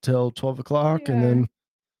wake up till 12 o'clock and Yeah. then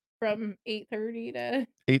From 8:30 to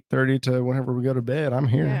 8:30 to whenever we go to bed. I'm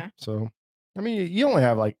here. Yeah. So, I mean, you only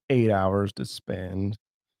have like 8 hours to spend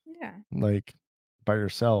yeah. like by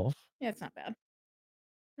yourself. Yeah, it's not bad.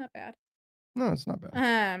 Not bad. No, it's not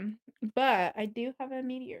bad. But I do have a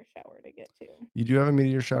meteor shower to get to. You do have a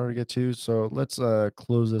meteor shower to get to, so let's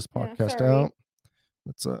close this Yeah, podcast sorry. out.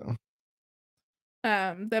 Let's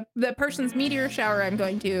The person's meteor shower I'm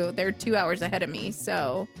going to, they're 2 hours ahead of me,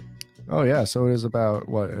 so oh yeah, so it is about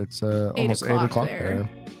what? It's almost 8 o'clock there.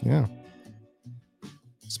 Yeah.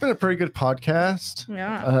 It's been a pretty good podcast.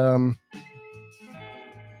 yeah.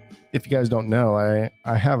 if you guys don't know,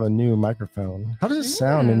 I have a new microphone. How does it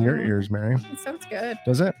sound in your Ooh. ears, Mary? It sounds good.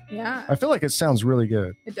 Does it? Yeah, I feel like it sounds really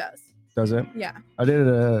good. it does. Does it? Yeah. I did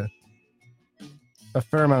a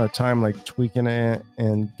fair amount of time like tweaking it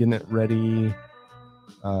and getting it ready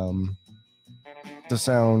to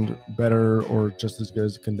sound better or just as good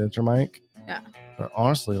as a condenser mic. Yeah. But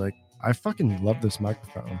honestly, like I fucking love this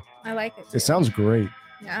microphone. I like it. Too. It sounds great.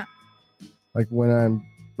 Yeah. Like when I'm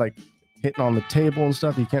like hitting on the table and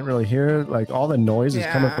stuff, you can't really hear it. Like all the noise is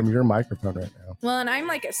coming Yeah. from your microphone right now. Well, and I'm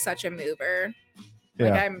like such a mover.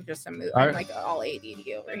 Like Yeah. I'm just a mover. I'm like all ADD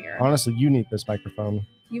over here. Honestly, you need this microphone.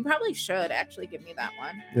 You probably should actually give me that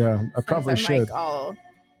one. Yeah, I probably Since I'm, should. Like,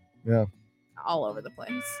 Yeah. all over the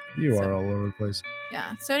place. You So- are all over the place.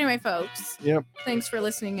 Yeah. So anyway, folks. Yep. Thanks for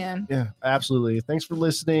listening in. Yeah, absolutely. Thanks for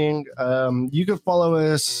listening. You can follow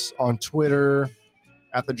us on Twitter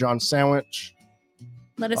at the John Sandwich.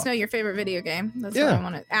 Let us know your favorite video game. That's Yeah. what I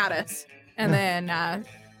want to add us. And then I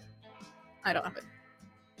don't have it.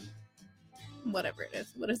 Whatever it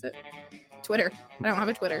is. What is it? Twitter. I don't have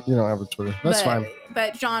a Twitter. You don't have a Twitter. That's fine.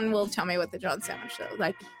 But John will tell me what the John Sandwich show.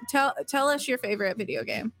 Like tell us your favorite video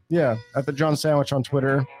game. Yeah, at the John Sandwich on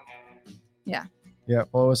Twitter. Yeah. Yeah,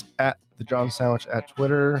 follow us at the John Sandwich at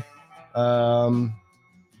Twitter.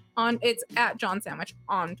 It's at John Sandwich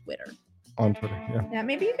on Twitter. On Twitter. Yeah. Yeah,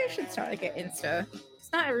 maybe you guys should start like an Insta.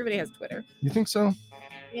 It's not everybody has Twitter. You think so?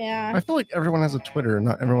 Yeah. I feel like everyone has a Twitter,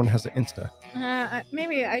 not everyone has an Insta.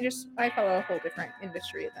 Maybe I follow a whole different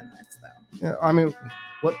industry than this though. Yeah, I mean,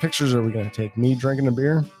 what pictures are we going to take? Me drinking a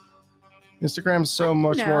beer? Instagram's so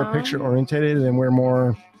much more No. picture orientated, and we're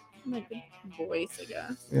more. I'm like a voice, I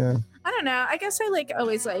guess. Yeah. I don't know. I guess I like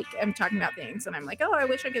always like I'm talking about things and I'm like, oh, I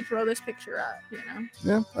wish I could throw this picture up, you know?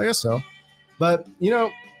 Yeah, I guess so. But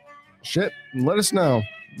shit. Let us know.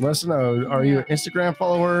 Let us know. Are you an Instagram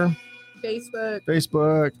follower? Facebook,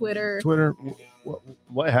 Facebook, Twitter. Twitter?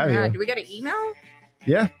 What have Do you? we get an email?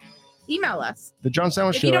 Yeah, Email us. the John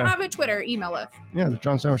Sandwich If Show. you don't have a Twitter, email us. Yeah, the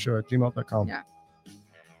John Sandwich Show at gmail.com. Yeah.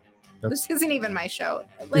 That's- This isn't even my show.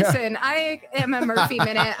 Listen, I am a Murphy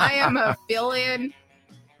Minute. I am a fill-in.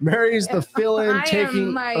 Mary's the fill-in I am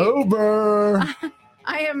taking like- over.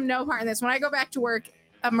 I am no part in this. When I go back to work,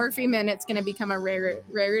 a Murphy Minute's going to become a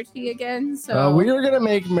rarity again. So We are going to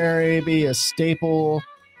make Mary be a staple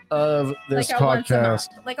of this like a once a month.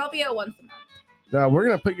 podcast. Like I'll be a once a month. No, we're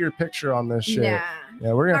going to put your picture on this shit. Yeah.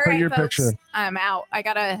 Yeah, we're going All to put right, your folks, picture. I'm out. I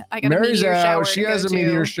got a Mary's meteor shower. out. She to has go a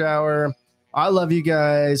meteor to. shower. I love you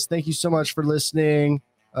guys. Thank you so much for listening.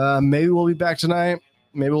 Maybe we'll be back tonight.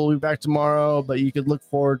 Maybe we'll be back tomorrow, but you could look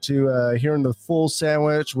forward to hearing the full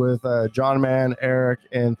sandwich with John Man, Eric,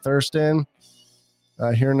 and Thurston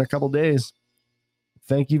here in a couple days.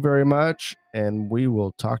 Thank you very much, and we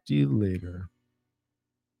will talk to you later.